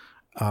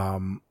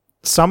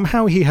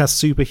 Somehow he has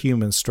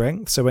superhuman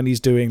strength, so when he's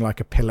doing like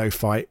a pillow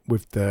fight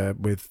with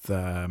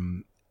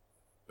Rachel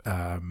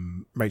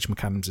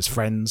McAdams'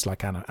 friends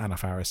like Anna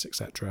Faris,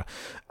 etc.,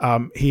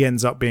 he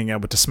ends up being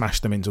able to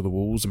smash them into the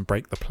walls and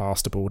break the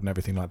plasterboard and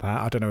everything like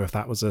that. I don't know if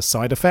that was a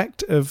side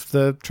effect of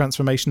the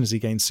transformation as he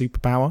gains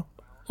superpower.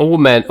 All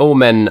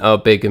men are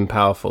big and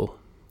powerful.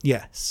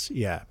 Yes,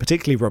 yeah.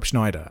 Particularly Rob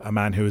Schneider, a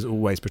man who is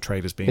always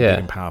portrayed as being big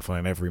and powerful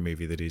in every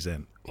movie that he's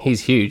in. He's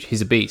huge.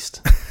 He's a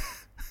beast.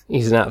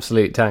 He's an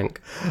absolute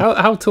tank.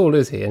 How tall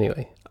is he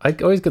anyway? I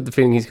always got the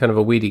feeling he's kind of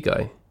a weedy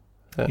guy.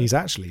 He's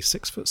actually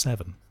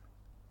 6'7".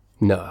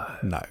 No,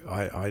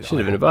 I should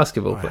have been a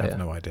basketball player. I have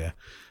no idea.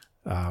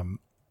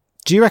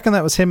 Do you reckon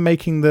that was him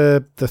making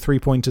the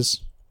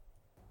 3-pointers?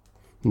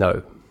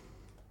 No.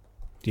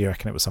 Do you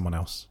reckon it was someone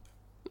else?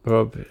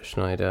 Rob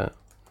Schneider,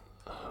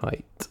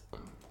 height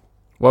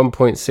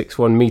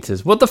 1.61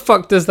 meters. What the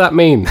fuck does that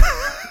mean?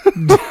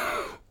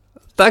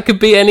 That could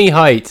be any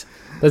height.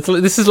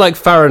 This is like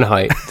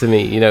Fahrenheit to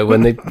me. You know,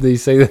 when they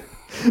say that.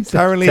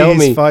 Apparently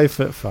he's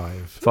 5'5".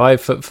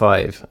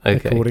 5'5".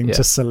 Okay, according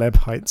to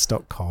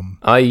celebheights.com.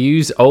 I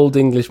use Old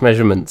English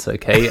measurements.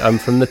 Okay, I'm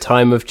from the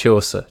time of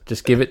Chaucer.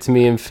 Just give it to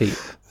me in feet.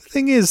 The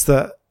thing is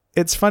that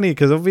it's funny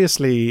because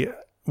obviously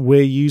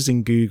we're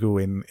using Google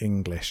in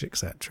English,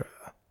 etc.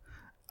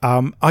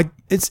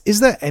 Is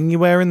there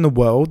anywhere in the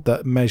world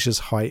that measures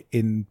height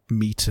in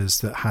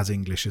meters that has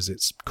English as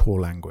its core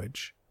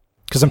language?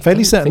 Because I'm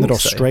fairly certain that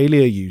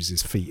Australia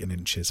uses feet and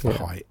inches for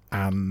height,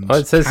 and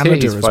it says Canada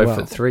here he's as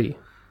 5'3".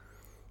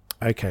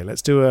 Okay,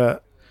 let's do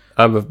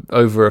I'm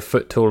over a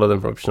foot taller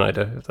than Rob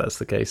Schneider, if that's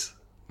the case.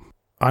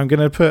 I'm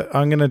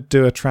gonna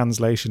do a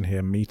translation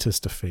here, meters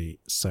to feet,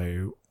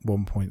 so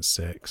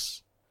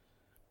 1.6.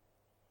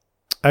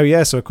 Oh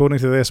yeah, so according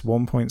to this,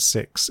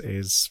 1.6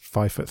 is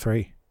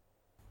 5'3".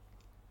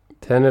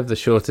 10 of the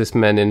shortest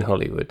men in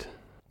Hollywood.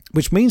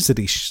 Which means that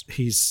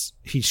he's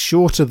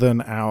shorter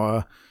than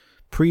our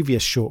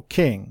previous short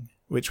king,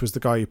 which was the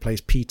guy who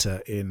plays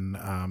Peter in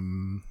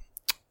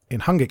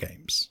Hunger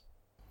Games.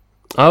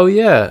 Oh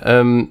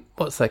yeah,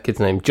 what's that kid's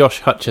name?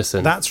 Josh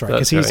Hutcherson. That's right,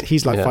 because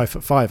he's like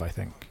 5'5", I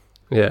think.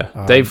 Yeah,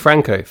 Dave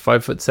Franco,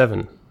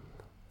 5'7".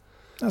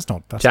 That's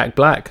Jack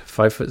Black,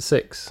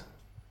 5'6".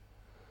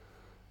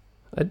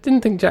 I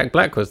didn't think Jack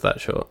Black was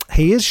that short.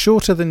 He is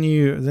shorter than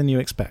you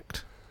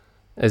expect.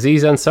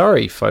 Aziz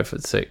Ansari,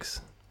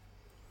 5'6".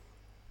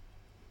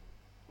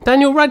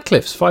 Daniel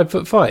Radcliffe's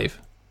 5'5".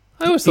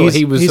 I always thought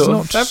he was sort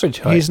of average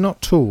height. He's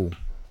not tall.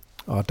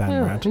 Oh,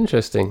 Dan Rad.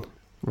 Interesting.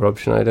 Rob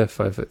Schneider,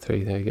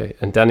 5'3". There you go.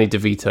 And Danny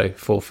DeVito,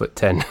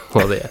 4'10".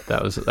 Well, yeah,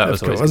 that was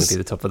always going to be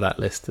the top of that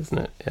list, isn't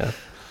it? Yeah.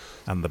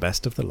 And the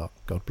best of the lot.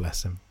 God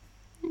bless him.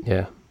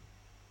 Yeah.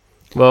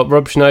 Well,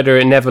 Rob Schneider,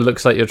 it never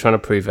looks like you're trying to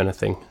prove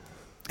anything.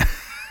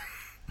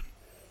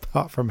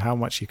 Apart from how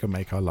much you can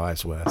make our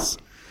lives worse.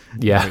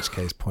 Yeah. In which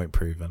case, point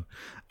proven.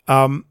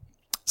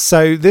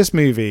 So this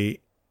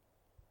movie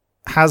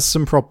has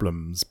some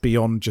problems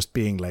beyond just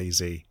being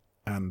lazy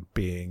and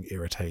being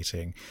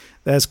irritating.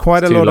 There's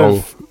quite a lot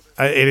of...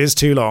 It is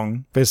too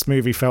long. This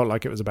movie felt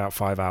like it was about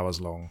 5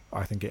 hours long.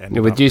 I think it ended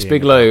up with Deuce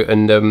Bigalow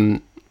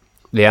and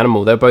The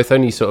Animal, they're both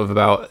only sort of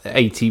about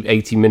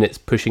 80 minutes,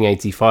 pushing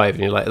 85,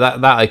 and you're like,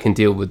 that I can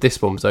deal with.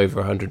 This one was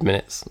over 100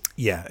 minutes.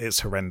 Yeah,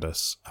 it's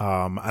horrendous.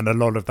 And a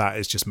lot of that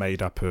is just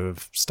made up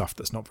of stuff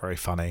that's not very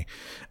funny.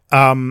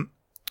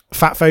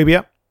 Fat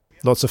phobia.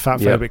 Lots of fat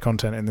phobic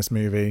content in this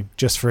movie,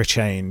 just for a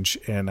change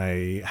in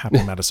a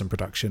Happy Madison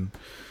production.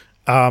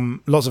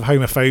 Lots of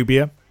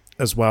homophobia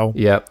as well.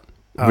 Yeah,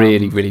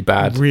 really, really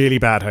bad. Really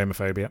bad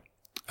homophobia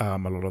a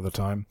lot of the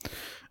time.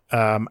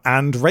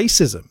 And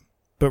racism.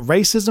 But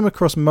racism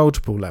across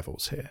multiple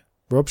levels here.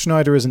 Rob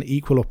Schneider is an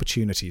equal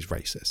opportunities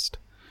racist.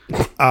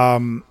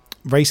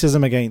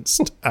 Racism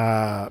against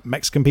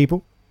Mexican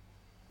people.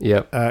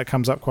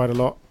 Comes up quite a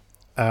lot.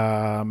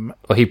 Well,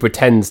 he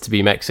pretends to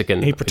be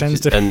Mexican. He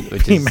pretends to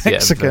be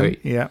Mexican.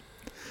 Yeah.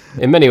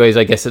 In many ways,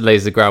 I guess it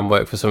lays the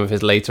groundwork for some of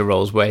his later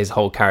roles where his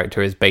whole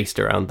character is based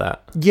around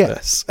that.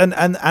 Yes. And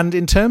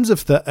in terms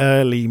of the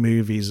early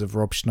movies of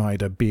Rob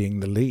Schneider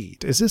being the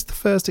lead, is this the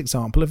first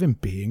example of him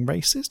being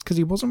racist? Because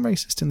he wasn't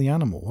racist in The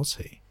Animal, was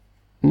he?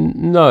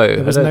 No.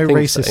 There was no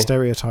racist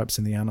stereotypes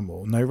in The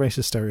Animal. No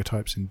racist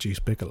stereotypes in Deuce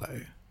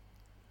Bigalow.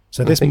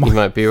 So this you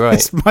might be right.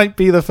 This might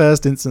be the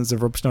first instance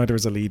of Rob Schneider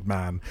as a lead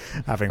man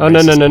having. Oh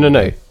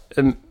no.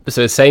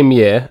 So same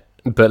year,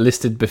 but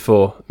listed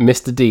before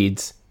Mr.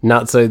 Deeds,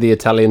 Nazzo the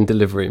Italian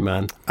delivery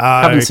man.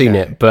 Haven't seen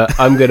it, but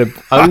I'm gonna be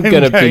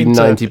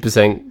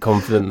 90%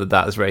 confident that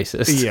that's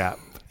racist.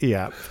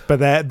 Yeah. But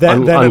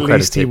then at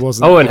least he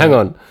wasn't. Oh, and hang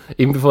on,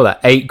 even before that,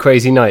 8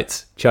 Crazy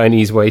Nights,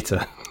 Chinese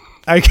waiter.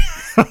 Okay.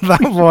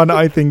 That one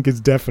I think is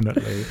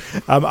definitely.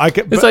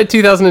 It's like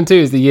 2002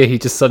 is the year he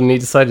just suddenly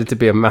decided to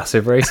be a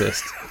massive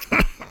racist.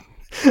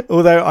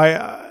 Although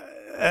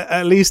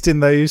at least in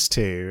those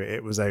two,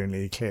 it was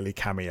only clearly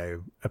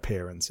cameo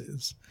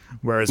appearances.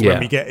 Whereas when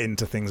we get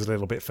into things a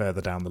little bit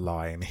further down the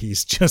line,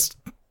 he's just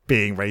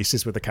being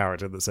racist with a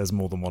character that says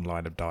more than one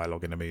line of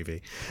dialogue in a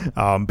movie.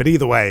 But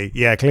either way,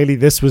 clearly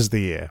this was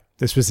the year.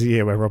 This was the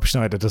year where Rob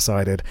Schneider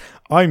decided,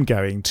 I'm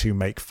going to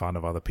make fun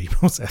of other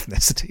people's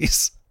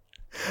ethnicities.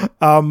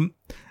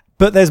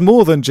 But there's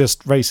more than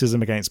just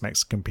racism against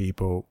Mexican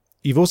people.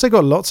 You've also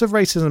got lots of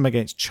racism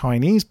against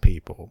Chinese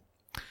people.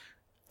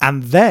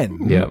 And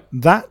then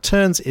that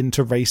turns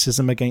into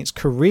racism against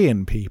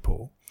Korean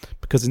people.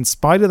 Because in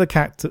spite of the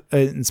fact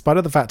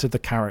of the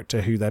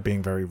character who they're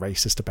being very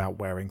racist about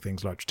wearing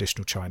things like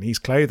traditional Chinese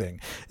clothing,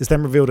 is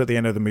then revealed at the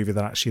end of the movie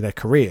that actually they're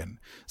Korean.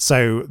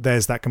 So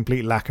there's that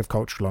complete lack of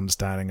cultural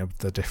understanding of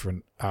the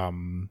different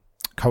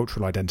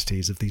cultural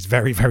identities of these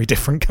very, very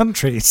different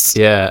countries.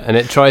 Yeah, and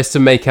it tries to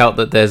make out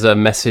that there's a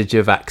message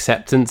of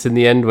acceptance in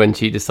the end when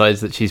she decides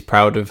that she's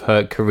proud of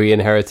her Korean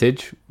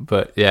heritage.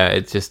 But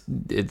it's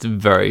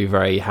very,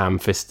 very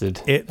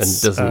ham-fisted and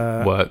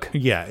doesn't work.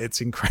 Yeah,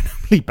 it's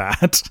incredibly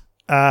bad.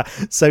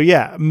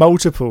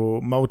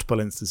 Multiple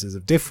instances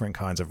of different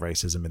kinds of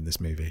racism in this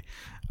movie.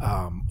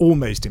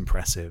 Almost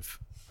impressive,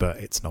 but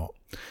it's not.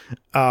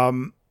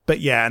 And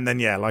then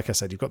like I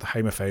said, you've got the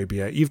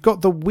homophobia. You've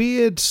got the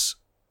weird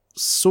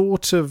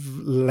sort of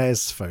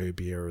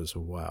lesphobia as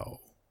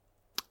well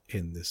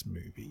in this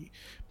movie,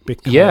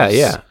 because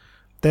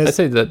I'd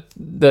say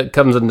that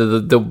comes under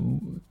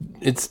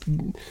it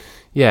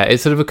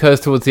sort of occurs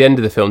towards the end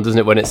of the film, doesn't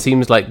it, when it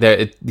seems like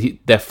they're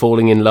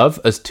falling in love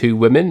as two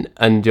women,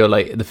 and you're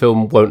like, the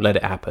film won't let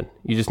it happen.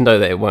 You just know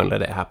that it won't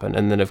let it happen,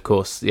 and then of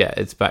course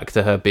it's back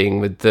to her being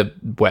with the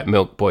wet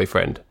milk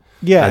boyfriend.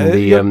 Yeah,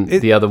 and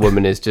the other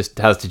woman has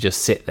to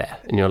just sit there,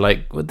 and you're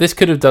like, well, this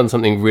could have done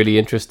something really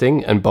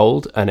interesting and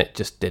bold, and it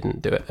just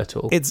didn't do it at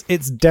all.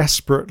 It's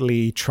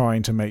desperately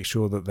trying to make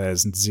sure that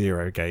there's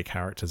 0 gay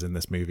characters in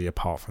this movie,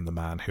 apart from the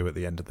man who at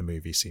the end of the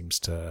movie seems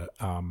to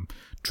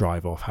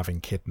drive off, having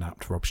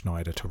kidnapped Rob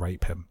Schneider to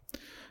rape him.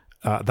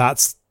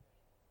 That's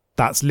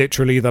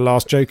literally the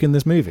last joke in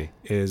this movie.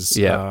 Is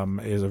a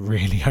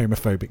really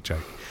homophobic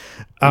joke.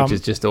 Which is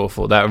just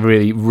awful. That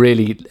really,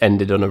 really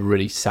ended on a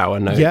really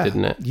sour note,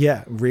 didn't it?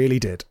 Yeah, really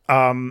did.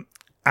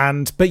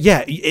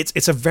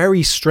 It's a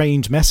very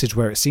strange message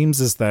where it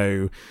seems as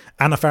though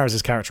Anna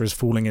Faris's character is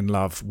falling in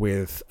love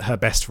with her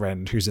best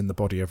friend who's in the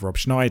body of Rob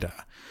Schneider.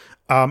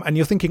 And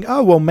you're thinking,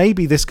 oh, well,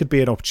 maybe this could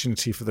be an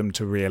opportunity for them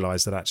to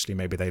realise that actually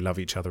maybe they love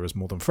each other as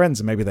more than friends,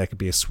 and maybe there could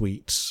be a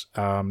sweet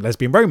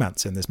lesbian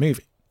romance in this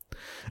movie.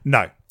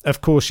 No.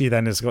 Of course, she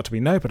then has got to be,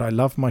 no, but I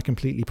love my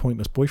completely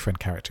pointless boyfriend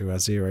character who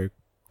has 0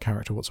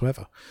 character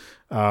whatsoever.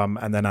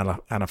 And then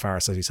Anna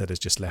Faris, as you said, is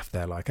just left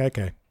there like,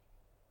 okay,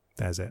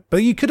 there's it.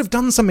 But you could have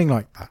done something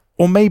like that.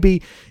 Or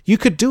maybe you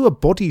could do a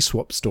body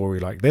swap story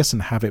like this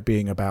and have it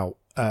being about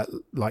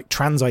like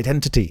trans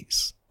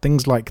identities,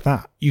 things like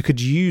that. You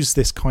could use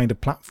this kind of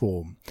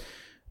platform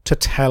to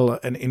tell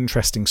an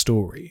interesting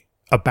story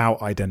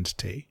about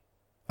identity,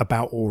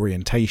 about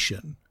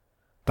orientation,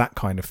 that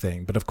kind of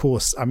thing. But of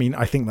course, I mean,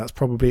 I think that's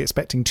probably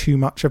expecting too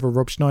much of a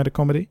Rob Schneider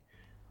comedy.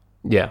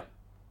 Yeah.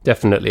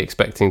 Definitely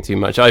expecting too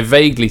much. I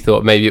vaguely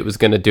thought maybe it was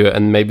going to do it,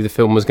 and maybe the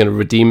film was going to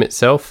redeem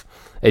itself.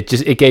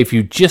 It gave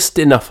you just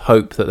enough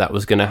hope that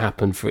was going to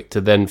happen for it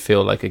to then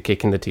feel like a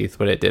kick in the teeth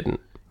when it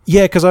didn't.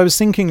 Yeah, because I was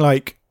thinking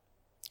like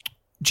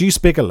Deuce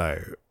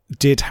Bigalow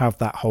did have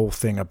that whole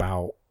thing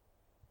about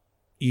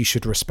you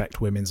should respect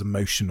women's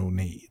emotional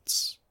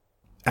needs,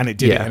 and it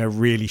did it in a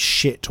really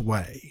shit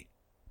way.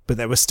 But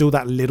there was still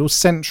that little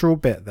central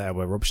bit there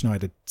where Rob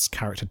Schneider's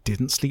character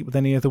didn't sleep with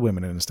any of the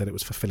women, and instead it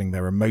was fulfilling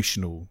their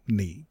emotional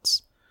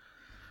needs.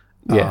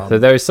 Yeah, so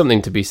there is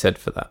something to be said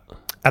for that.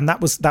 And that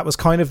was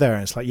kind of there,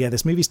 and it's like, yeah,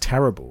 this movie's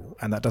terrible,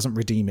 and that doesn't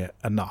redeem it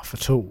enough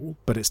at all,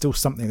 but it's still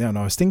something there. And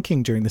I was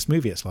thinking during this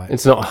movie, it's like...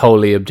 It's not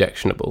wholly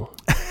objectionable.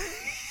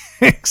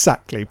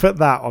 Exactly. Put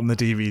that on the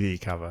DVD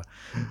cover.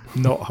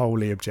 Not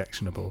wholly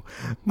objectionable.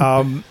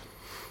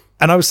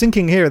 And I was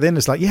thinking here at the end,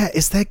 it's like, yeah,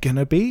 is there going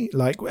to be,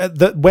 like,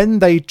 when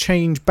they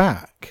change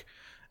back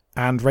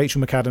and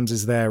Rachel McAdams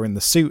is there in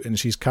the suit and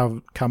she's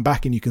come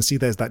back, and you can see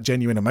there's that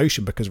genuine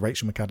emotion because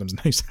Rachel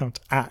McAdams knows how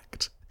to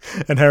act.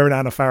 And her and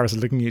Anna Faris are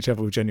looking at each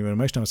other with genuine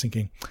emotion. I was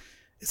thinking,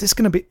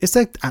 is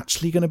there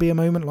actually going to be a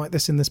moment like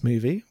this in this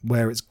movie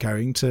where it's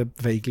going to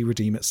vaguely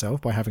redeem itself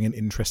by having an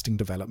interesting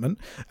development?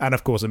 And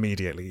of course,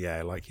 immediately,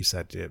 yeah, like you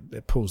said,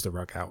 it pulls the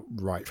rug out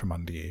right from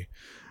under you.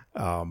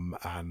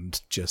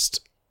 And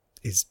just...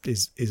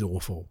 is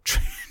awful.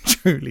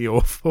 Truly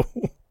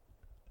awful.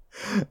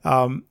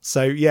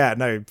 So yeah,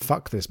 no,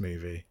 fuck this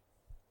movie.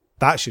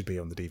 That should be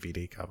on the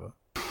DVD cover.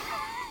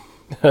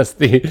 That's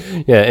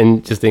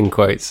and just in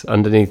quotes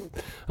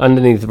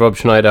underneath Rob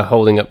Schneider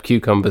holding up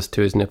cucumbers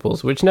to his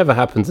nipples, which never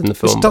happens in the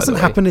film. Which doesn't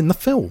happen in the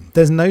film.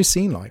 There's no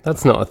scene like that.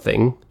 That's not a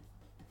thing.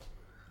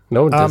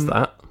 No one does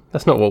that.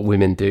 That's not what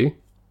women do.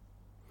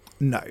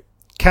 No.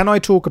 Can I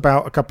talk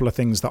about a couple of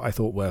things that I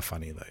thought were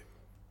funny though?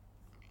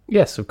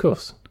 Yes, of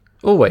course.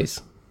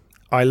 Always.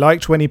 I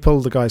liked when he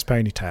pulled the guy's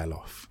ponytail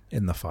off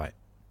in the fight.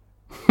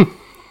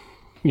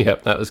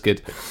 Yep, that was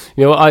good.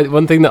 You know,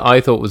 one thing that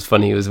I thought was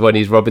funny was when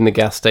he's robbing the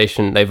gas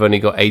station, they've only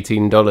got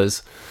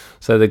 $18.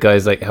 So the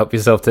guy's like, help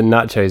yourself to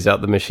nachos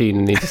out the machine.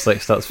 And he just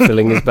like starts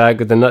filling his bag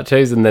with the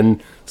nachos and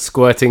then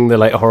squirting the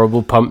like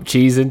horrible pump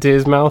cheese into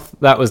his mouth.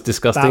 That was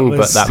disgusting,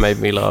 but that made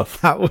me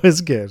laugh. That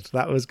was good.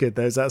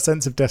 There's that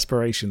sense of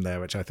desperation there,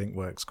 which I think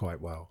works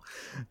quite well.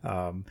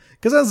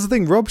 Because that's the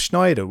thing, Rob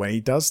Schneider, when he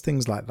does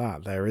things like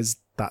that, there is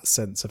that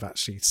sense of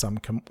actually some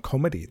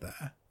comedy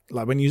there.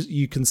 Like when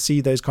you can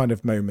see those kind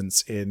of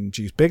moments in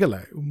Deuce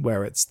Bigalow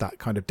where it's that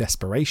kind of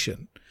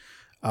desperation,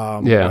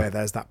 where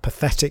there's that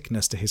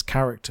patheticness to his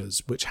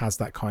characters, which has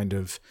that kind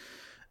of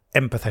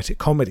empathetic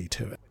comedy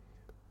to it.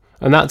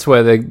 And that's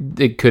where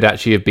it could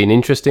actually have been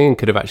interesting and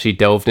could have actually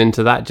delved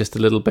into that just a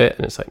little bit.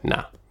 And it's like,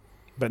 nah.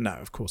 But no,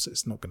 of course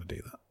it's not going to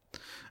do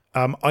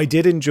that. I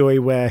did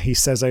enjoy where he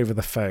says over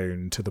the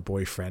phone to the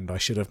boyfriend, I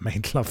should have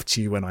made love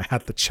to you when I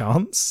had the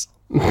chance.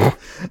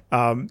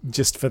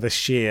 Just for the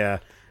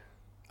sheer...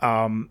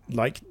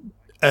 like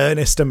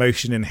earnest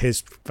emotion in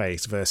his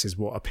face versus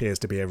what appears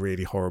to be a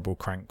really horrible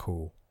crank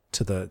call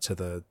to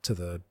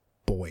the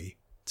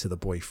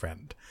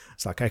boyfriend.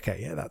 It's like, okay,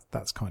 yeah,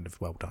 that's kind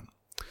of well done.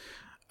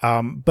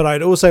 But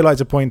I'd also like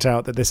to point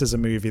out that this is a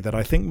movie that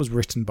I think was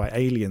written by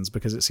aliens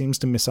because it seems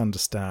to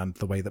misunderstand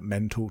the way that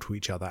men talk to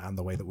each other and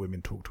the way that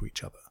women talk to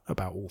each other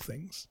about all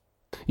things.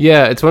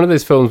 Yeah, it's one of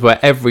those films where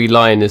every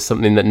line is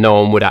something that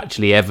no one would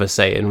actually ever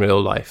say in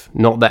real life.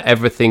 Not that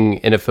everything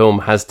in a film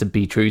has to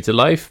be true to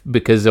life,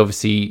 because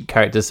obviously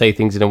characters say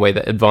things in a way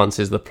that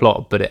advances the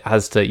plot, but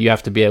you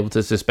have to be able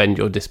to suspend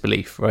your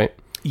disbelief, right?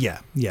 Yeah,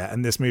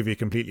 and this movie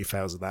completely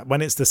fails at that.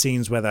 When it's the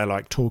scenes where they're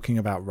like talking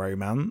about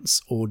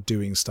romance or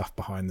doing stuff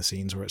behind the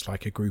scenes where it's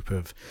like a group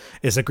of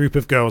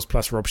girls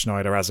plus Rob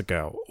Schneider as a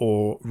girl,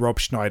 or Rob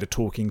Schneider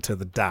talking to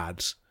the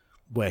dad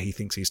where he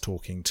thinks he's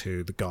talking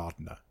to the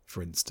gardener,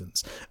 for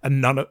instance.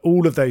 And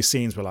all of those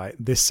scenes were like,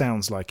 this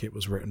sounds like it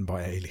was written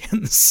by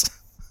aliens.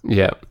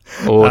 Yeah.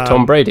 Or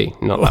Tom Brady,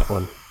 not that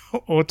one.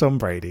 Or Tom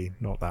Brady,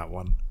 not that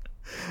one.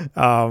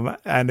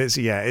 And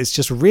it's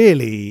just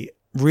really,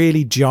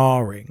 really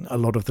jarring, a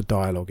lot of the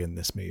dialogue in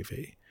this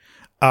movie.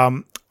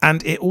 And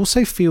it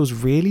also feels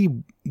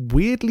really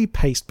weirdly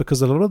paced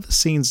because a lot of the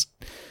scenes,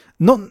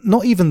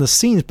 not even the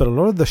scenes, but a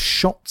lot of the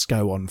shots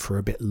go on for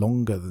a bit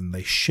longer than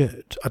they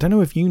should. I don't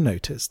know if you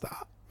noticed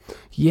that.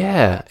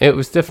 Yeah, it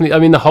was definitely... I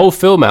mean, the whole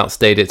film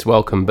outstayed its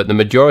welcome, but the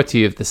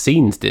majority of the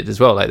scenes did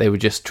as well. Like, they were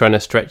just trying to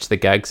stretch the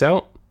gags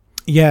out.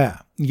 Yeah.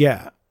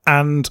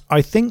 And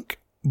I think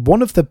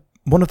one of the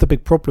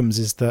big problems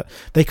is that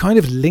they kind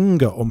of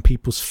linger on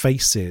people's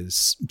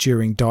faces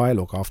during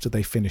dialogue after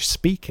they finish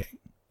speaking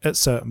at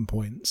certain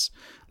points.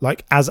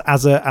 Like, as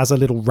a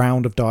little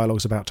round of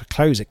dialogue's about to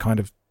close, it kind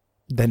of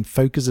then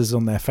focuses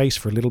on their face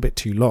for a little bit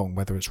too long,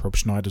 whether it's Rob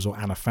Schneider's or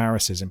Anna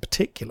Faris's in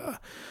particular,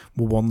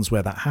 were ones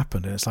where that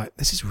happened. And it's like,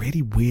 this is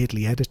really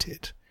weirdly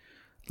edited.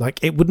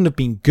 Like, it wouldn't have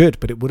been good,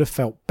 but it would have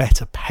felt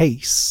better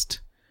paced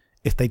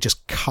if they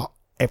just cut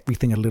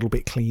everything a little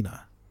bit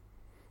cleaner.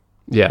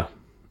 Yeah,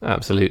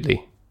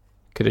 absolutely.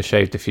 Could have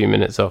shaved a few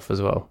minutes off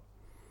as well.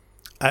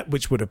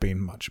 Which would have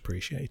been much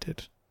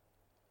appreciated.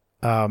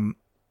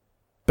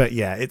 But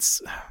yeah,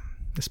 this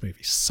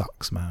movie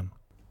sucks, man.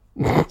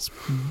 It's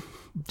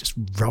just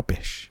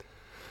rubbish.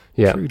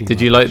 Yeah.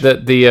 Did you like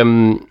that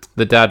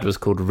the dad was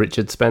called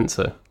Richard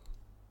Spencer?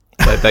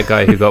 Like that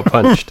guy who got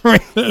punched.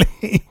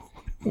 Really?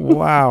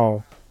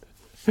 Wow.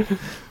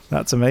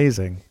 That's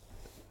amazing.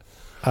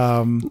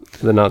 The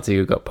Nazi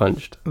who got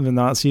punched. The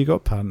Nazi who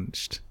got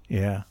punched.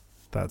 Yeah.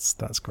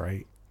 That's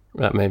great.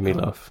 That made me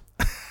laugh.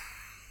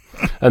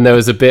 And there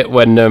was a bit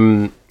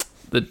when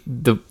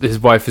his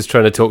wife is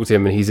trying to talk to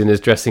him and he's in his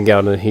dressing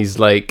gown and he's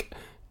like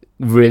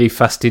really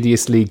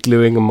fastidiously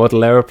gluing a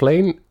model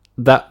aeroplane.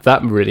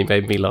 That really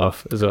made me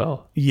laugh as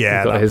well.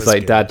 Yeah, he got his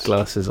like dad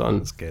glasses on.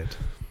 That's good.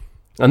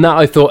 And that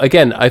I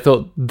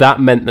thought that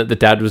meant that the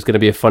dad was going to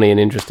be a funny and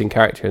interesting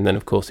character, and then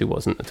of course he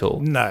wasn't at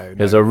all. No,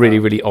 there's a really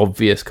really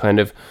obvious kind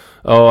of,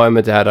 oh, I'm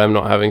a dad, I'm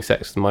not having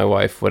sex with my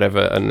wife,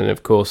 whatever. And then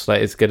of course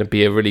like it's going to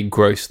be a really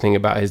gross thing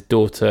about his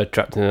daughter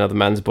trapped in another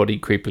man's body,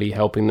 creepily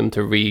helping them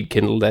to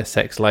rekindle their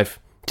sex life.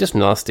 Just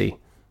nasty,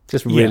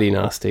 just really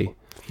nasty.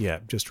 Yeah,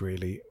 just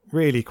really,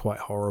 really quite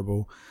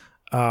horrible.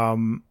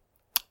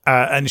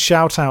 And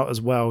shout out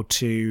as well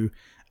to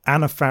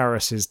Anna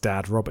Faris's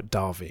dad, Robert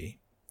Davi,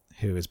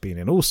 who has been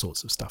in all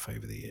sorts of stuff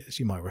over the years.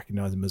 You might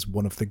recognise him as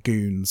one of the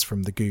goons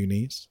from The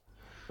Goonies.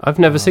 I've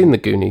never seen The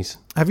Goonies.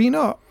 Have you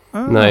not?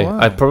 Oh, no, wow.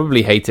 I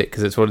probably hate it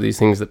because it's one of these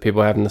things that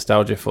people have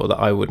nostalgia for that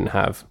I wouldn't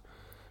have.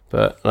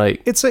 but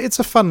like it's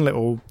a fun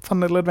little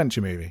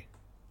adventure movie.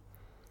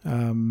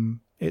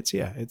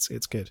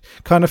 It's good.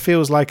 Kind of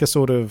feels like a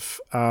sort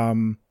of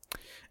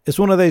it's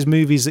one of those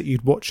movies that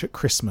you'd watch at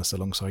Christmas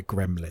alongside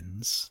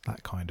Gremlins.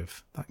 That kind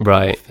of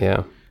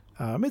yeah.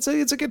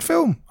 It's a good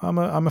film. I'm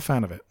a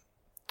fan of it.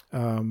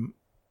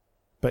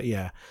 But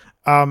yeah,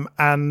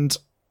 and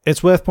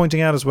it's worth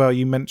pointing out as well.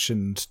 You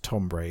mentioned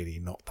Tom Brady,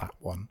 not that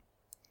one.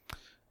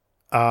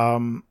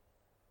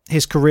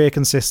 His career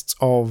consists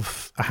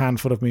of a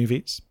handful of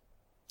movies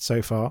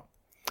so far.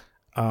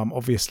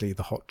 Obviously,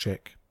 The Hot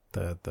Chick,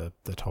 the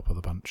top of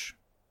the bunch.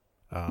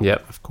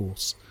 Of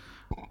course.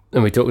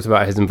 And we talked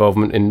about his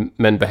involvement in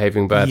Men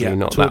Behaving Badly,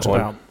 not that one.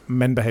 About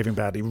Men Behaving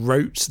Badly.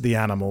 Wrote The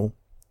Animal.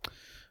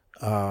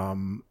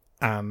 Obviously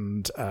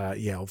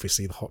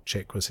The Hot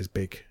Chick was his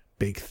big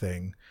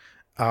thing.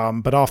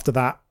 But after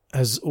that,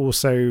 has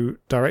also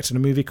directed a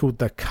movie called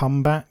The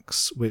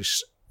Comebacks,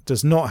 which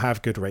does not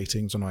have good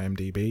ratings on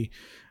IMDb.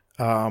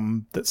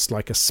 That's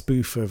like a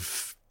spoof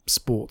of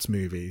sports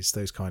movies,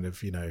 those kind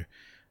of,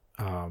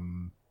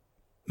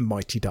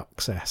 Mighty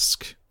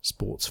Ducks-esque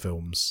sports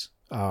films,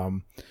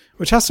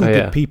 which has some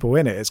good people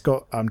in it. It's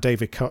got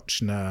David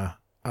Koechner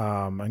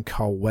and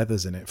Carl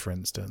Weathers in it, for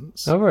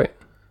instance. Oh, right.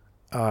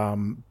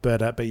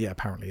 But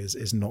apparently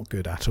is not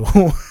good at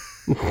all.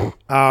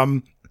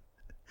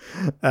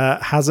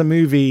 Has a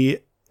movie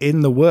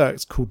in the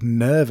works called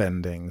Nerve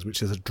Endings,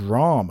 which is a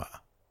drama.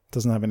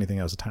 Doesn't have anything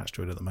else attached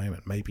to it at the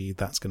moment. Maybe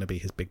that's going to be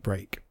his big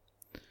break.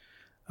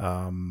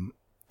 And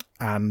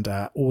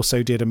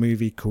also did a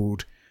movie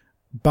called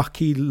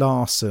Bucky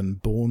Larson,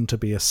 Born to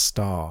be a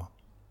Star.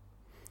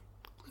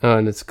 Oh,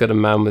 and it's got a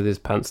man with his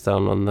pants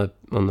down on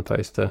the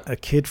poster. A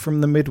kid from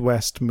the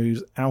Midwest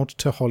moves out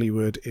to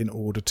Hollywood in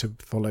order to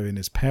follow in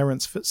his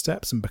parents'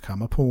 footsteps and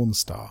become a porn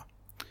star.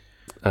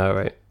 Oh,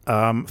 right.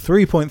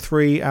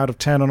 3.3 out of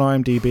 10 on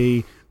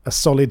IMDb, a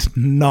solid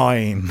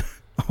 9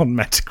 on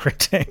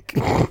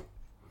Metacritic.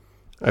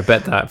 I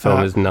bet that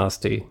film is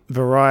nasty.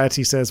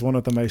 Variety says one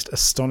of the most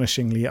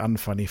astonishingly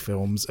unfunny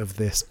films of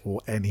this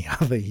or any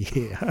other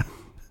year.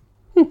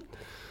 It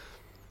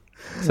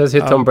says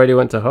here Tom Brady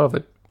went to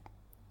Harvard.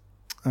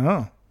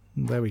 Oh,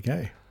 there we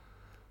go.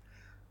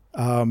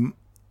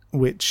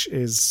 Which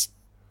is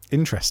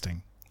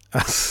interesting.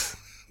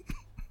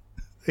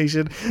 They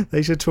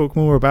should talk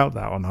more about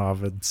that on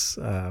Harvard's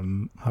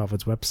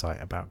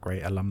website about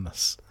great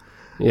alumnus.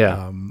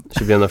 Yeah,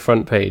 should be on the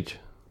front page.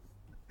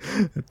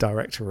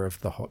 Director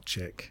of The Hot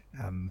Chick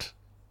and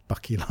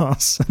Bucky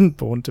Larson,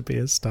 Born to be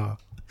a Star.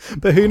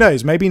 But who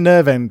knows? Maybe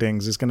Nerve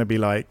Endings is going to be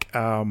like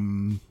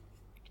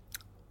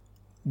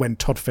when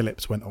Todd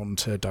Phillips went on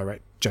to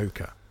direct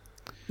Joker.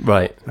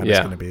 Right. And it's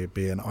going to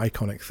be an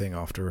iconic thing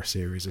after a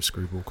series of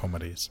screwball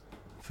comedies.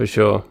 For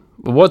sure.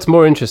 But what's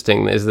more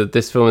interesting is that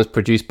this film is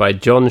produced by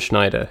John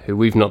Schneider, who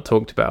we've not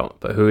talked about,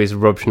 but who is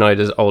Rob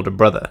Schneider's older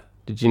brother.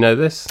 Did you know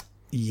this?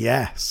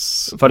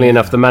 Yes. Funny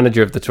enough, the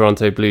manager of the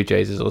Toronto Blue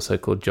Jays is also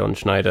called John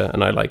Schneider,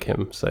 and I like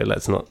him, so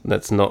let's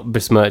not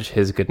besmirch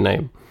his good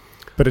name.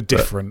 But a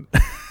different.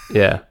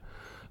 Yeah.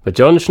 But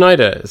John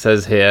Schneider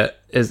says here,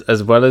 is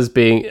as well as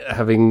doing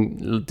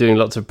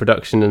lots of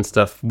production and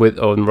stuff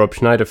on Rob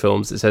Schneider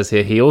films, it says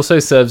here he also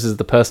serves as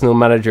the personal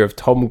manager of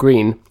Tom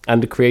Green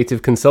and a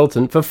creative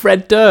consultant for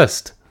Fred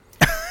Durst.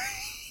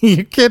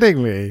 You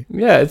kidding me?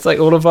 Yeah, it's like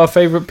all of our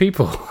favourite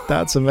people.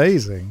 That's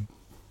amazing.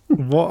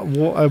 What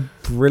a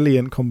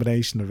brilliant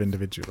combination of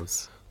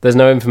individuals. There's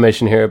no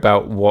information here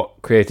about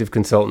what creative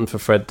consultant for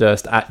Fred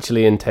Durst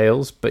actually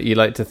entails, but you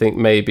like to think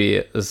maybe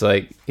it was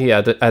like he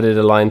added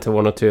a line to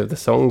one or two of the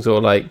songs,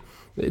 or like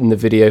in the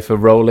video for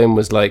Rollin'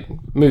 was like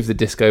move the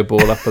disco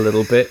ball up a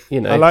little bit.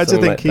 I like to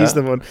think he's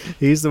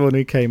the one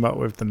who came up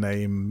with the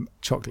name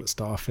Chocolate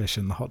Starfish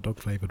and the hot dog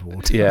flavoured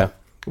water. Yeah.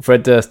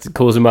 Fred Durst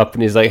calls him up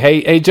and he's like,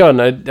 hey John,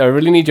 I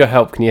really need your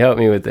help. Can you help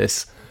me with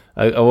this?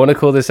 I want to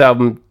call this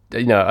album,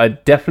 I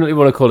definitely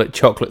want to call it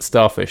Chocolate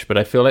Starfish, but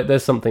I feel like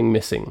there's something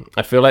missing.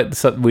 I feel like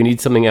we need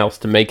something else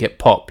to make it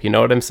pop. You know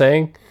what I'm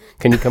saying?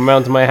 Can you come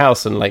round to my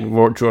house and like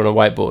draw on a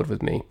whiteboard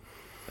with me?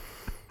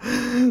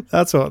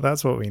 That's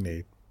what we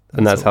need.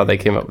 And that's how they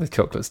came up with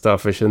Chocolate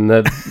Starfish and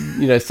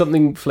the,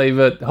 something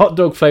flavored, hot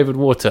dog flavored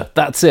water.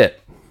 That's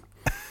it.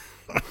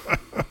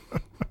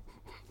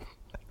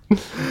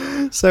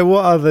 So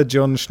what other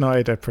John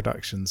Schneider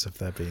productions have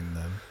there been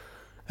then?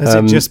 Has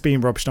it just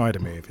been Rob Schneider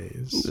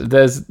movies?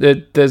 There's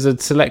a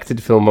selected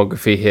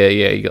filmography here.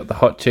 Yeah, you got The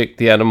Hot Chick,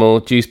 The Animal,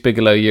 Deuce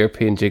Bigalow,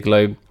 European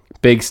Gigolo,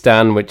 Big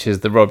Stan, which is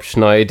the Rob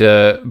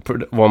Schneider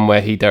one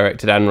where he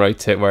directed and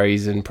wrote it, where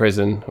he's in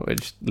prison,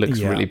 which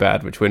looks really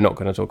bad, which we're not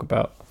going to talk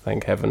about,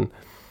 thank heaven.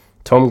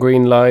 Tom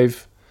Green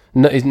Live.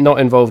 No, he's not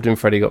involved in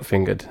Freddy Got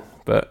Fingered,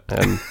 but...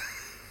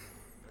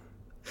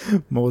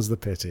 More's the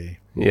pity.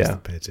 The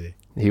pity.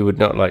 He would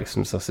not like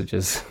some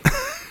sausages.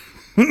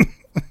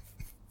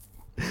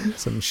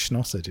 Some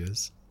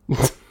schnausages.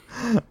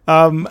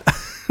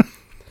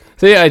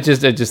 So yeah, I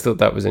just thought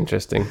that was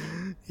interesting.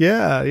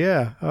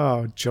 Yeah.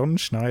 Oh, John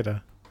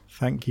Schneider.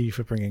 Thank you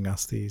for bringing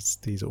us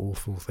these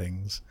awful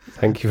things.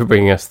 Thank you for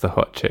bringing us The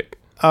Hot Chick.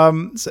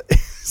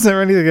 Is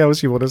there anything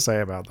else you want to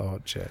say about the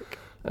hot chick?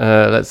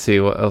 Let's see,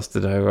 what else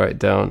did I write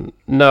down?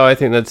 No, I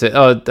think that's it.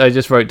 Oh, I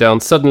just wrote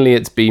down, suddenly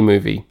it's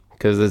B-movie,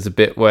 because there's a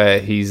bit where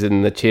he's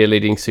in the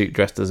cheerleading suit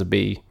dressed as a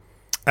bee.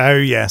 Oh,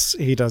 yes,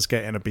 he does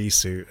get in a bee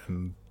suit.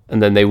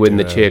 And then they win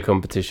the cheer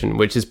competition,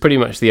 which is pretty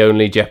much the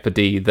only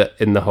jeopardy that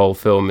in the whole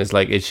film is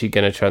like, is she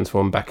going to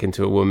transform back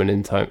into a woman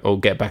in time, or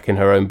get back in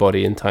her own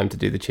body in time to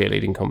do the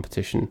cheerleading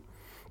competition?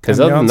 Because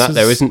other than that,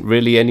 there isn't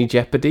really any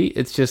jeopardy.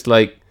 It's just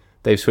like,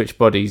 they've switched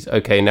bodies.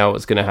 Okay, now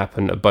what's going to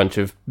happen? A bunch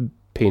of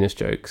penis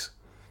jokes.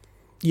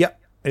 Yep,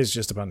 it's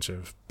just a bunch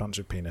of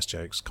penis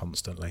jokes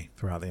constantly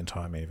throughout the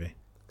entire movie.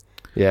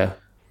 Yeah.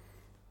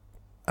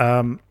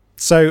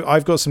 So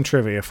I've got some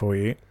trivia for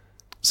you.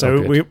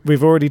 So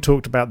we've already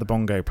talked about the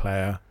bongo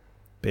player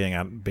being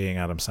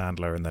Adam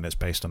Sandler, and then it's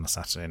based on a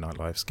Saturday Night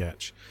Live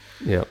sketch.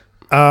 Yeah.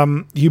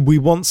 We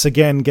once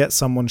again get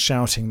someone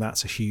shouting,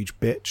 "That's a huge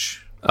bitch."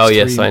 Oh,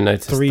 yes, I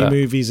noticed three that.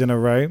 movies in a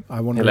row. I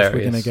wonder if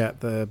we're going to Hilarious.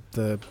 get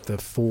the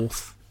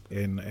fourth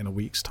in a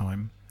week's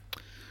time.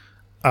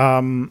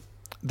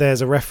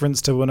 There's a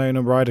reference to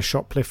Winona Ryder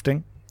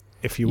shoplifting.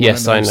 If you want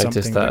Yes, to know I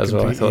noticed that as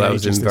well. I thought that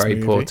was in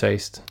very poor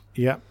taste.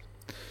 Yeah.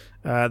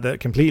 That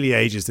completely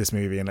ages this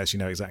movie and lets you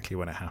know exactly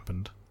when it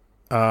happened.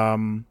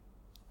 And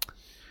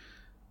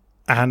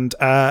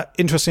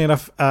interestingly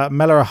enough,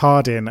 Melora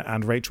Hardin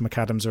and Rachel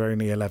McAdams are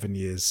only 11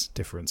 years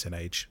difference in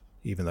age,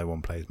 even though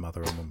one plays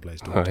mother and one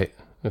plays daughter. Right,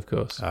 of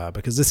course.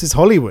 Because this is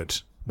Hollywood,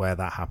 where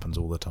that happens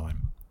all the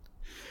time.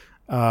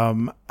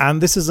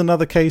 And this is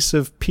another case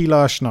of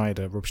Pilar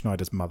Schneider, Rob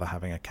Schneider's mother,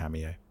 having a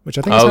cameo, which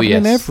I think has happened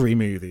in every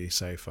movie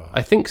so far.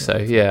 I think so,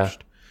 yeah.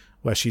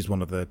 Where she's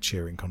one of the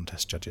cheering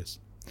contest judges.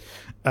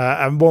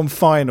 And one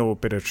final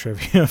bit of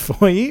trivia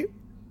for you.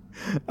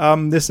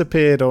 This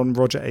appeared on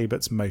Roger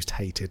Ebert's most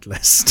hated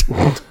list.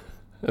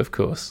 Of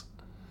course.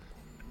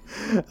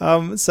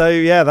 So,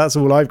 yeah, that's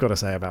all I've got to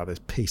say about this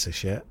piece of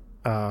shit.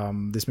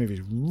 This movie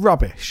is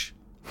rubbish.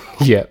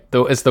 Yeah,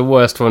 it's the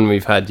worst one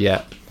we've had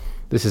yet.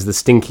 This is the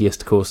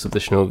stinkiest course of the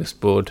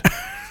smorgasbord.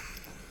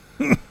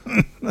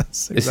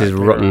 This is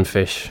rotten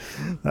fish.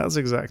 That's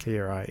exactly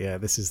right. Yeah,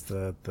 this is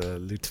the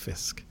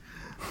lutefisk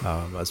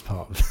as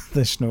part of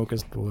the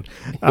smorgasbord.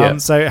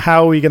 So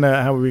how are we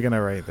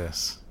gonna rate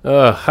this?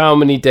 How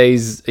many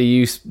days are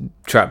you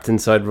trapped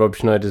inside Rob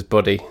Schneider's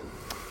body?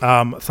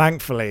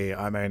 Thankfully,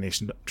 I'm only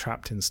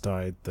trapped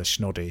inside the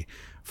schnoddy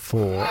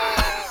for.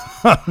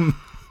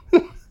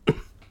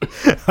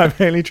 I'm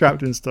only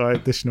trapped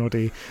inside the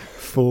schnoddy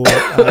for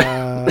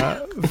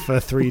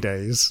 3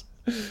 days.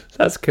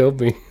 That's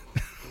killed me.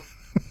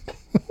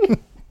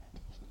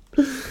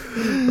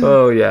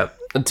 Oh yeah,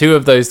 and two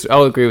of those.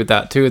 I'll agree with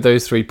that. 2 of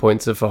those 3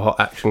 points are for Hot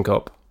Action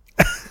Cop.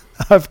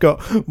 I've got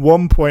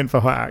 1 point for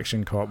Hot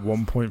Action Cop,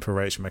 1 point for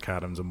Rachel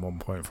McAdams, and 1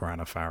 point for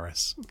Anna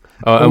Faris.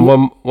 And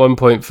one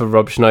point for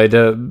Rob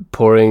Schneider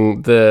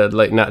pouring the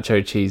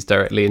nacho cheese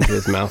directly into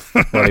his mouth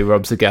while he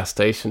robs a gas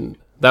station.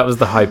 That was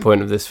the high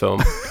point of this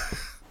film.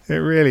 It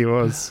really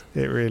was.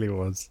 It really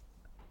was.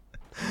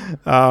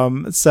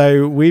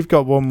 So we've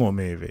got one more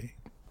movie.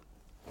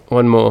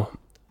 One more,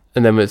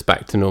 and then it's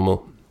back to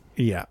normal.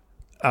 Yeah.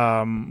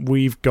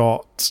 We've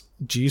got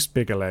Deuce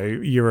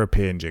Bigalow,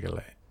 European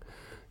Gigolo.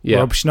 Yeah.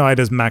 Rob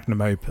Schneider's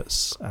magnum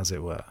opus, as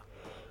it were.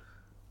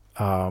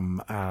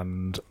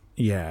 And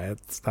yeah,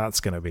 that's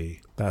gonna be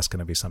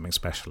something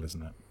special,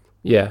 isn't it?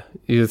 Yeah.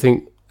 You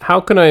think, how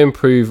can I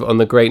improve on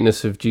the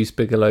greatness of Deuce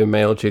Bigalow,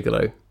 male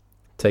gigolo?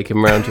 Take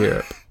him around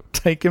Europe.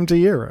 Take him to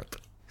Europe.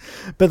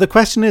 But the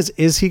question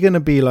is he going to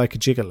be like a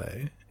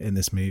gigolo in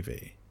this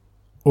movie?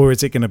 Or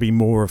is it going to be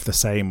more of the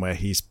same where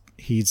he's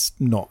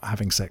not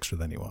having sex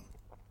with anyone?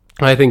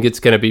 I think it's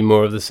going to be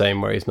more of the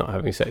same where he's not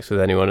having sex with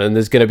anyone. And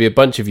there's going to be a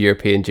bunch of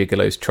European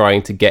gigolos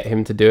trying to get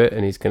him to do it.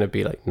 And he's going to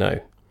be like,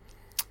 no.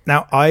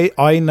 Now,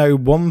 I know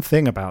one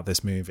thing about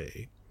this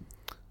movie.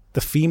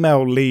 The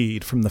female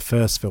lead from the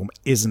first film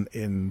isn't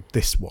in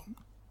this one.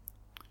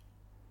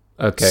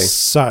 Okay.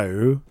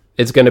 So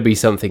it's going to be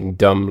something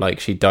dumb, like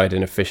she died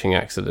in a fishing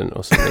accident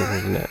or something,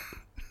 isn't it?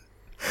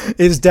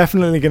 It's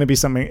definitely going to be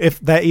something. If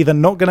they're either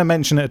not going to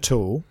mention it at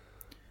all,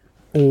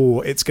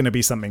 or it's going to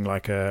be something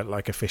like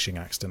a fishing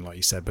accident, like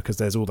you said, because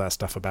there's all that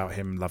stuff about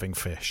him loving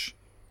fish.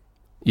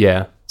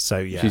 Yeah. So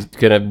yeah, she's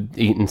going to have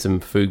eaten some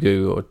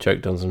fugu or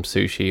choked on some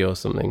sushi or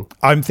something.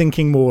 I'm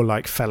thinking more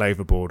like fell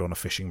overboard on a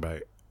fishing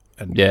boat,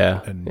 and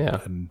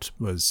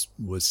was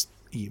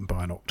eaten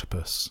by an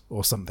octopus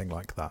or something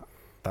like that.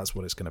 That's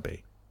what it's going to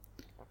be.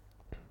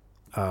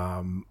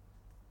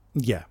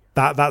 Yeah,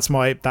 that's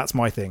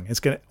my thing. It's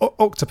going to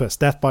octopus,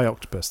 death by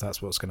octopus.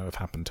 That's what's going to have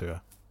happened to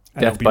her.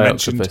 And death by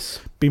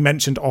octopus. Be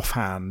mentioned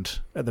offhand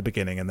at the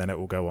beginning, and then it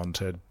will go on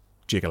to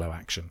gigolo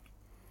action.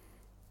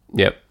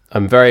 Yep,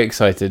 I'm very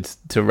excited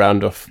to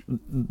round off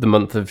the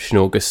month of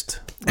Schnorgust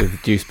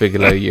with Deuce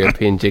Bigalow,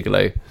 European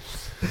Gigolo.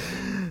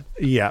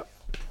 Yeah.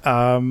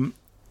 All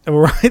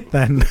right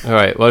then. All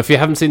right. Well, if you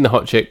haven't seen The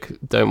Hot Chick,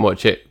 don't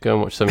watch it. Go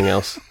and watch something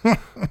else.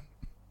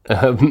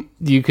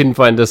 You can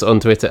find us on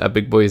Twitter at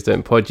Big Boys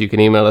Don't Pod. You can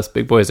email us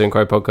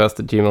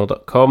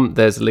bigboysdon'tcrypodcast@gmail.com.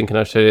 There's a link in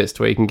our show notes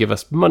to where you can give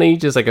us money,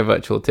 just like a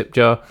virtual tip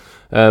jar.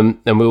 And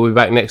we'll be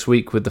back next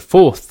week with the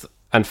fourth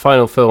and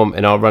final film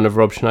in our run of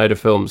Rob Schneider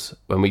films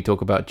when we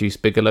talk about Deuce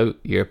Bigalow,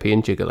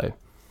 European Gigolo.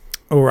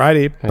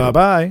 Alrighty,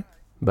 bye-bye.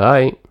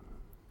 Bye.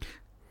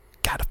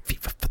 Got a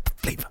fever for the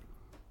flavor.